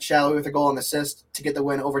 Shalhoub with a goal and assist to get the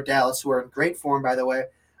win over Dallas, who are in great form, by the way.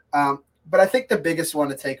 But I think the biggest one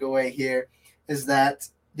to take away here is that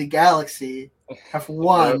the Galaxy have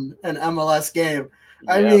won an MLS game.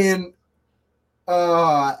 I mean,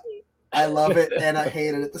 I love it and I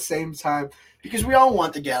hate it at the same time, because we all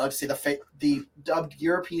want the Galaxy, the dubbed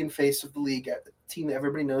European face of the league, the team that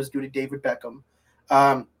everybody knows due to David Beckham,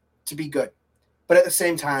 to be good. But at the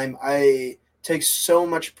same time, I take so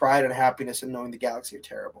much pride and happiness in knowing the Galaxy are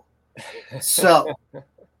terrible. So,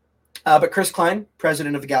 but Chris Klein,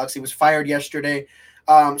 president of the Galaxy, was fired yesterday.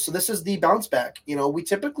 So this is the bounce back. We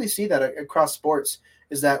typically see that across sports,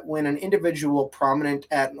 is that when an individual prominent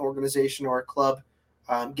at an organization or a club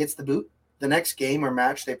gets the boot, the next game or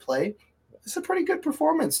match they play, it's a pretty good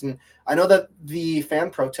performance. And I know that the fan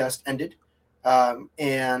protest ended,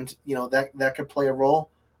 and that could play a role.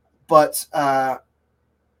 But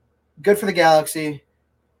good for the Galaxy.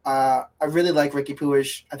 I really like Ricky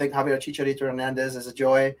Puig. I think Javier Chicharito Hernandez is a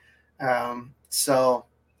joy. So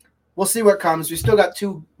we'll see what comes. We still got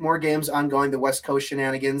 2 more games ongoing, the West Coast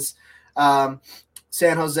shenanigans.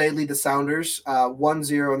 San Jose lead the Sounders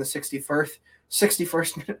 1-0 in the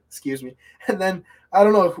 61st minute, excuse me. And then I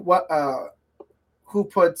don't know who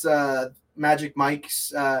put Magic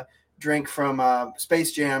Mike's drink from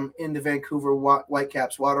Space Jam into Vancouver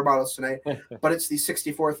Whitecaps water bottles tonight, but it's the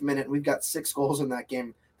 64th minute. We've got 6 goals in that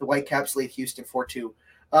game. The Whitecaps lead Houston 4-2.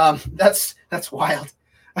 That's wild.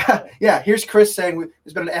 Yeah, here's Chris saying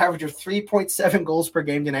there's been an average of 3.7 goals per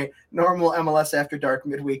game tonight. Normal MLS after dark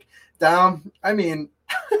midweek. I mean,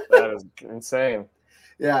 that is insane.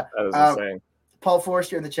 Yeah, that is insane. Paul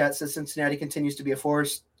Forrester in the chat says Cincinnati continues to be a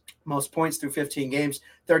force. Most points through 15 games,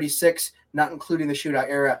 36, not including the shootout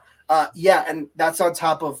era. Yeah, and that's on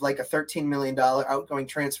top of like a $13 million outgoing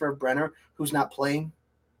transfer of Brenner, who's not playing.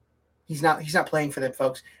 He's not playing for them,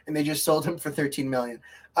 folks, and they just sold him for $13 million.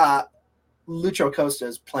 Lucho Costa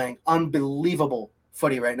is playing unbelievable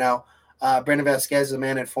footy right now. Brandon Vasquez is a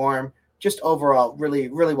man in form. Just overall, really,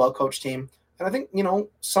 really well coached team. And I think,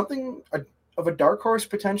 something of a dark horse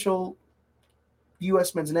potential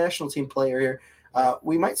U.S. men's national team player here.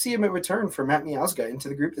 We might see him at return for Matt Miazga into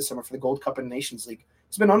the group this summer for the Gold Cup and Nations League.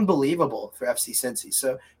 It's been unbelievable for FC Cincy.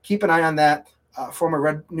 So keep an eye on that.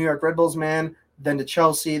 Former New York Red Bulls man, then to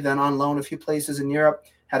Chelsea, then on loan a few places in Europe,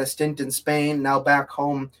 had a stint in Spain, now back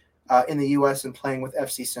home in the U.S. and playing with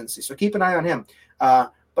FC Cincy. So keep an eye on him.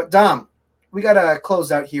 But Dom, we got to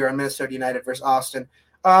close out here on Minnesota United versus Austin.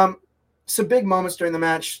 Some big moments during the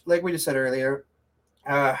match, like we just said earlier.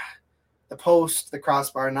 The post, the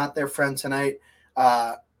crossbar, not their friend tonight.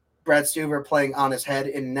 Brad Stuver playing on his head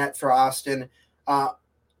in net for Austin.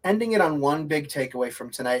 Ending it on one big takeaway from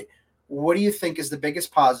tonight. What do you think is the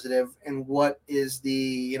biggest positive, and what is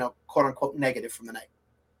the quote unquote negative from the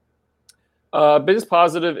night? Biggest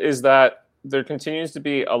positive is that there continues to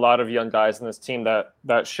be a lot of young guys in this team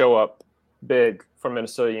that show up big for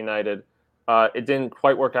Minnesota United. It didn't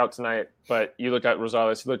quite work out tonight, but you look at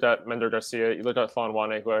Rosales, you look at Mender Garcia, you look at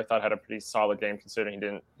Fonwane, who I thought had a pretty solid game considering he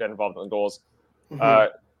didn't get involved in the goals.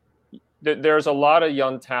 Mm-hmm. There's a lot of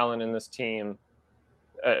young talent in this team.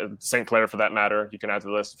 St. Clair, for that matter, you can add to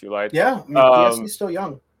the list if you like. Yeah, yes, he's still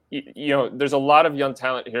young. There's a lot of young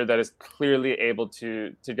talent here that is clearly able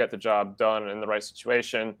to get the job done in the right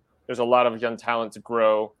situation. There's a lot of young talent to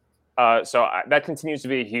grow. So that continues to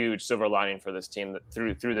be a huge silver lining for this team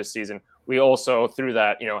through this season. We also, through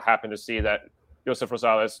that, happen to see that Josef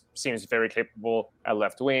Rosales seems very capable at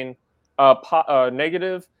left wing.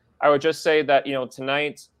 Negative, I would just say that,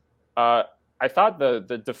 tonight, I thought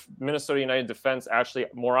the Minnesota United defense actually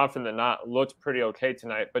more often than not looked pretty okay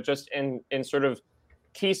tonight, but just in sort of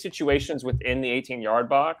key situations within the 18-yard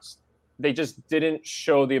box, they just didn't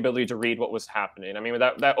show the ability to read what was happening. I mean, with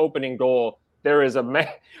that opening goal, there is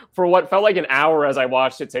for what felt like an hour as I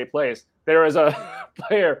watched it take place, there is a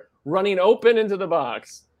player running open into the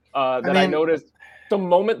box I noticed the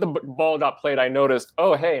moment the ball got played. I noticed,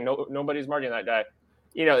 oh, hey, nobody's marking that guy.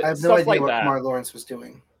 I have no idea what Kamar Lawrence was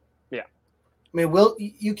doing. Yeah. I mean,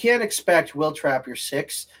 you can't expect Will Trapp, your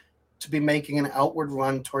 6, to be making an outward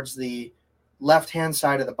run towards the left-hand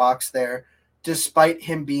side of the box there, despite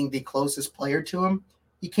him being the closest player to him.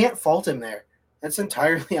 You can't fault him there. That's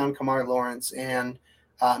entirely on Kamar Lawrence and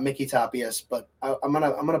Mickey Tapias, but I'm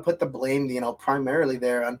gonna put the blame, primarily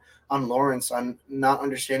there on Lawrence on not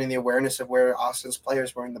understanding the awareness of where Austin's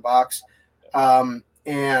players were in the box, and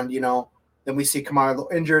then we see Kamar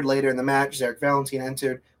injured later in the match. Zarek Valentin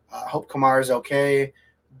entered. Hope Kamar is okay,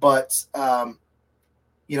 but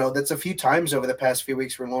that's a few times over the past few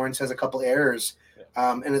weeks where Lawrence has a couple errors,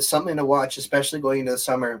 and it's something to watch, especially going into the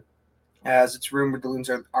summer, as it's rumored the Loons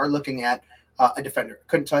are looking at a defender.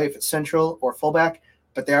 Couldn't tell you if it's central or fullback,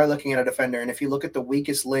 but they are looking at a defender. And if you look at the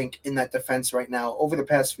weakest link in that defense right now over the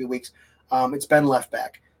past few weeks, it's been left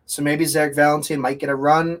back. So maybe Zarek Valentin might get a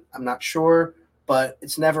run. I'm not sure, but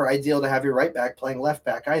it's never ideal to have your right back playing left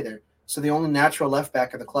back either. So the only natural left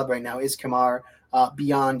back of the club right now is Kamar,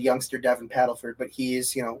 beyond youngster Devin Paddleford, but he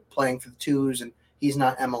is, playing for the twos, and he's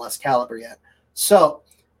not MLS caliber yet. So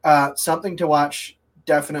something to watch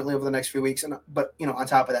definitely over the next few weeks. But on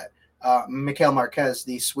top of that, Mikael Marquez,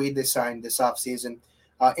 the Swede they signed this offseason,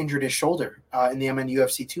 injured his shoulder in the MN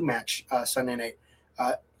UFC 2 match Sunday night.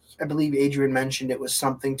 I believe Adrian mentioned it was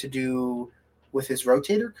something to do with his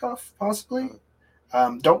rotator cuff, possibly.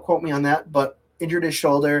 Don't quote me on that, but injured his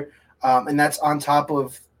shoulder, and that's on top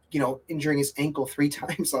of injuring his ankle 3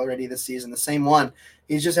 times already this season, the same one.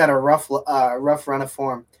 He's just had a rough run of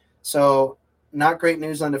form. So not great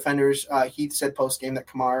news on defenders. Heath said post-game that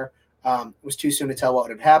Kamar was too soon to tell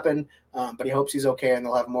what had happened, but he hopes he's okay, and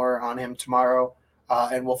they'll have more on him tomorrow,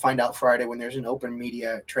 and we'll find out Friday when there's an open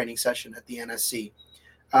media training session at the NSC.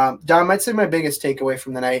 Dom, I'd say my biggest takeaway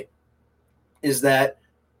from the night is that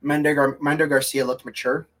Mender Garcia looked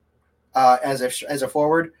mature as a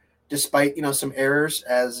forward, despite some errors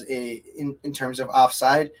in terms of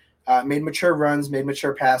offside. Made mature runs, made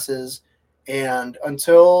mature passes, and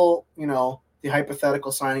until the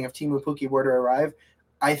hypothetical signing of Timu Puki were to arrive,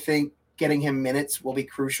 I think getting him minutes will be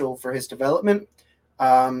crucial for his development.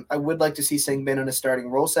 I would like to see Sangbin in a starting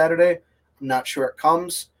role Saturday. I'm not sure it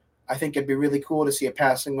comes. I think it'd be really cool to see a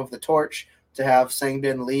passing of the torch, to have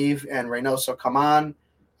Sangbin leave and Reynoso come on.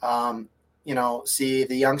 See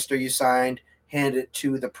the youngster you signed, hand it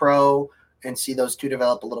to the pro, and see those two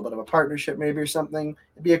develop a little bit of a partnership maybe or something.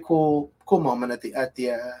 It'd be a cool moment at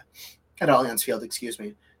Allianz Field, excuse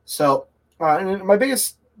me. So, and my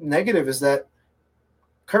biggest negative is that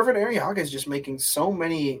Kervin Arriaga is just making so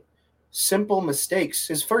many simple mistakes.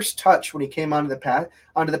 His first touch when he came onto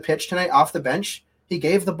the pitch tonight off the bench, he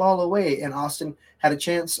gave the ball away, and Austin had a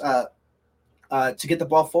chance to get the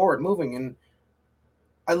ball forward moving. And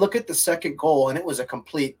I look at the second goal, and it was a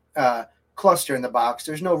complete cluster in the box.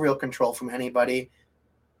 There's no real control from anybody.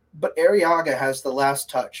 But Arriaga has the last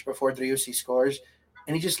touch before Driussi scores,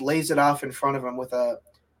 and he just lays it off in front of him with a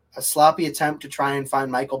sloppy attempt to try and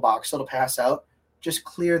find Michael Boxall to pass out. Just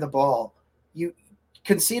clear the ball. You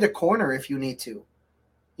concede a corner if you need to.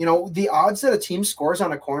 You know, the odds that a team scores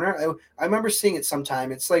on a corner, I remember seeing it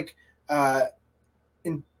sometime. It's like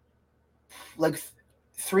in like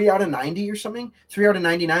 3 out of 90 or something. 3 out of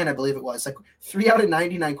 99, I believe it was. Like 3 out of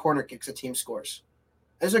 99 corner kicks a team scores.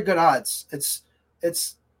 Those are good odds.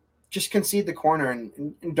 It's just concede the corner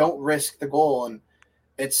and don't risk the goal. And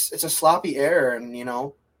it's a sloppy error. And, you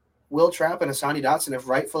know, Will Trapp and Asani Dotson have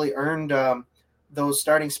rightfully earned those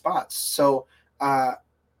starting spots. So,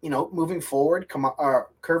 you know, moving forward,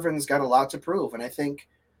 Curvin's got a lot to prove. And I think,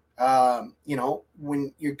 you know,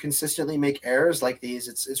 when you consistently make errors like these,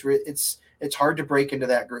 it's hard to break into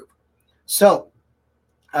that group. So,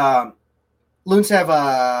 Loons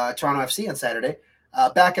have Toronto FC on Saturday,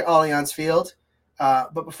 back at Allianz Field.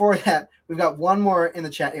 But before that, we've got one more in the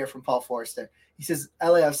chat here from Paul Forrester. He says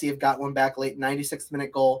LAFC have got one back late, 96th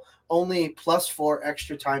minute goal, only +4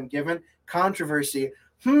 extra time given. Controversy.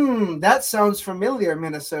 That sounds familiar,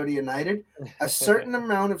 Minnesota United. A certain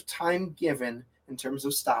amount of time given in terms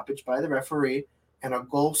of stoppage by the referee and a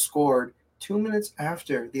goal scored 2 minutes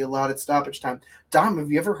after the allotted stoppage time. Dom,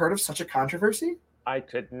 have you ever heard of such a controversy? I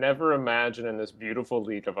could never imagine in this beautiful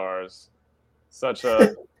league of ours such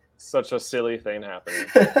a silly thing happening.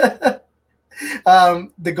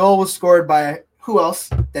 The goal was scored by who else?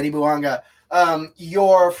 Denny Bouanga,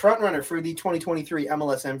 your frontrunner for the 2023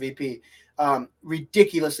 MLS MVP.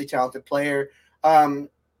 Ridiculously talented player. I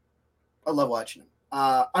love watching him.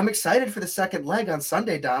 I'm excited for the second leg on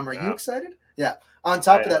Sunday, Dom. Are you excited? Yeah. On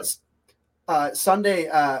top of that,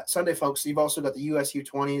 Sunday, folks, you've also got the US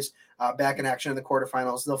U20s back in action in the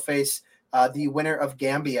quarterfinals. They'll face the winner of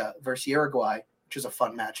Gambia versus Uruguay, which is a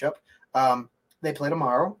fun matchup. They play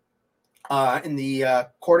tomorrow in the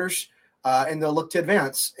quarters, and they'll look to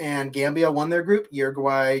advance. And Gambia won their group.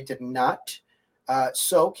 Uruguay did not.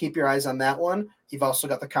 So keep your eyes on that one. You've also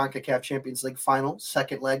got the CONCACAF Champions League final,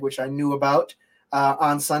 second leg, which I knew about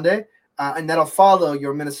on Sunday. And that'll follow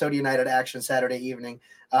your Minnesota United action Saturday evening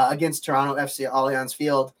against Toronto FC at Allianz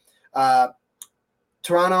Field.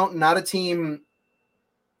 Toronto, not a team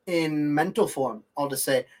in mental form, I'll just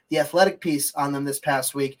say. The Athletic piece on them this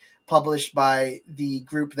past week, published by the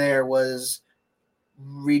group there, was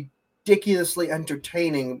ridiculously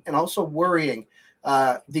entertaining and also worrying.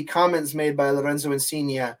 The comments made by Lorenzo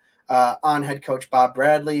Insigne on head coach Bob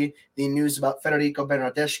Bradley, the news about Federico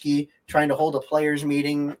Bernardeschi trying to hold a players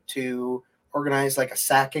meeting to organize like a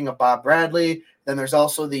sacking of Bob Bradley. Then there's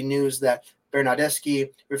also the news that Bernardeschi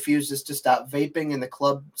refuses to stop vaping in the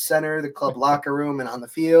club center, the club locker room, and on the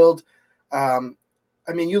field. I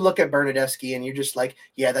mean, you look at Bernardeschi and you're just like,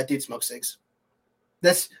 yeah, that dude smokes cigs.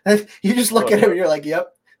 You just look at him and you're like,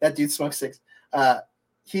 yep, that dude smokes cigs.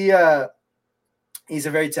 He's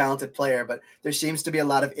a very talented player, but there seems to be a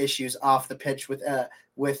lot of issues off the pitch with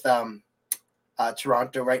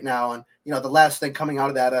Toronto right now. And, you know, the last thing coming out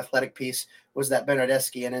of that Athletic piece was that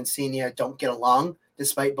Bernardeschi and Insigne don't get along,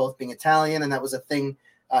 despite both being Italian. And that was a thing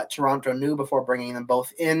Toronto knew before bringing them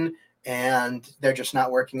both in, and they're just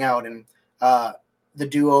not working out. And the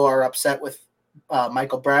duo are upset with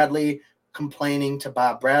Michael Bradley, complaining to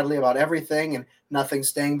Bob Bradley about everything, and nothing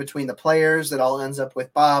staying between the players. It all ends up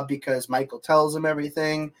with Bob because Michael tells him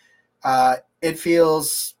everything. It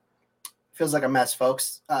feels like a mess,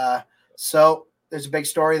 folks. So there's a big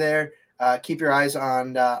story there. Keep your eyes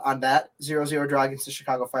on that 0-0 draw against the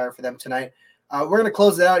Chicago Fire for them tonight. We're going to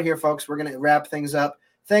close it out here, folks. We're going to wrap things up.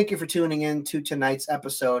 Thank you for tuning in to tonight's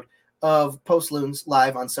episode of Post Loons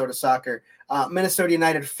live on Soda Soccer. Minnesota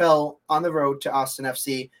United fell on the road to Austin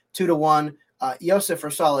FC 2-1. Josef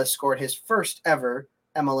Rosales scored his first ever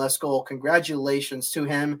MLS goal. Congratulations to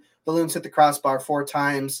him. The Loons hit the crossbar 4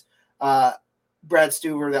 times. Brad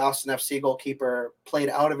Stuver, the Austin FC goalkeeper, played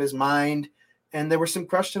out of his mind, and there were some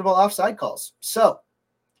questionable offside calls. So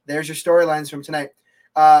there's your storylines from tonight.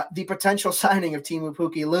 The potential signing of Teemu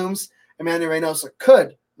Pukki looms. Emmanuel Reynosa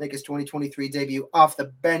could make his 2023 debut off the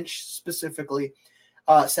bench, specifically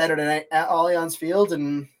Saturday night at Allianz Field.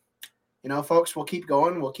 And you know, folks, we'll keep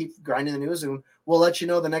going. We'll keep grinding the news, and we'll let you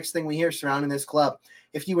know the next thing we hear surrounding this club.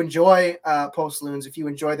 If you enjoy Post Loons, if you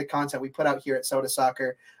enjoy the content we put out here at Soda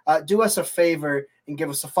Soccer, do us a favor and give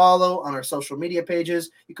us a follow on our social media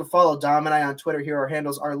pages. You can follow Dom and I on Twitter here. Our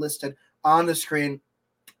handles are listed on the screen.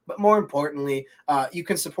 But more importantly, you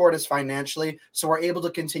can support us financially so we're able to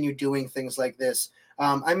continue doing things like this.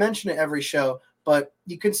 I mention it every show, but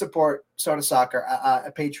you can support Soda Soccer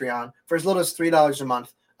at Patreon for as little as $3 a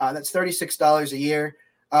month. That's $36 a year.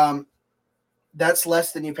 That's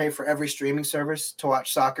less than you pay for every streaming service to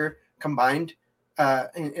watch soccer combined,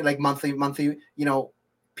 in like monthly, you know,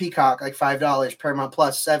 Peacock, like $5, Paramount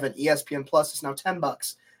Plus, $7, ESPN Plus is now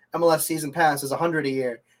 $10. MLS Season Pass is $100 a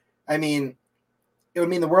year. I mean, it would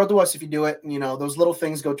mean the world to us if you do it. You know, those little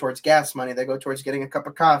things go towards gas money. They go towards getting a cup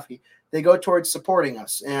of coffee. They go towards supporting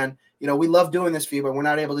us. And, you know, we love doing this for you, but we're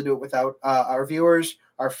not able to do it without our viewers,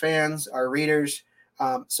 our fans, our readers.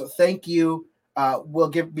 So thank you. We'll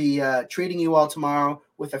be treating you all tomorrow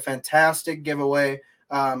with a fantastic giveaway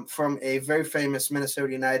from a very famous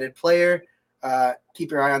Minnesota United player.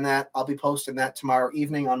 Keep your eye on that. I'll be posting that tomorrow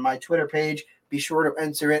evening on my Twitter page. Be sure to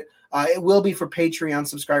enter it. It will be for Patreon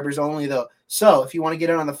subscribers only, though. So if you want to get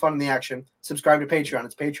in on the fun and the action, subscribe to Patreon.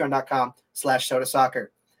 It's patreon.com/Soda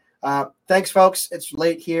Soccer. Thanks, folks. It's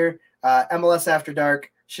late here. MLS After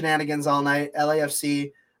Dark, shenanigans all night,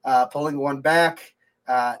 LAFC pulling one back,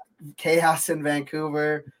 chaos in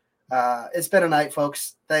Vancouver. It's been a night,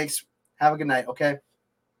 folks. Thanks. Have a good night, okay?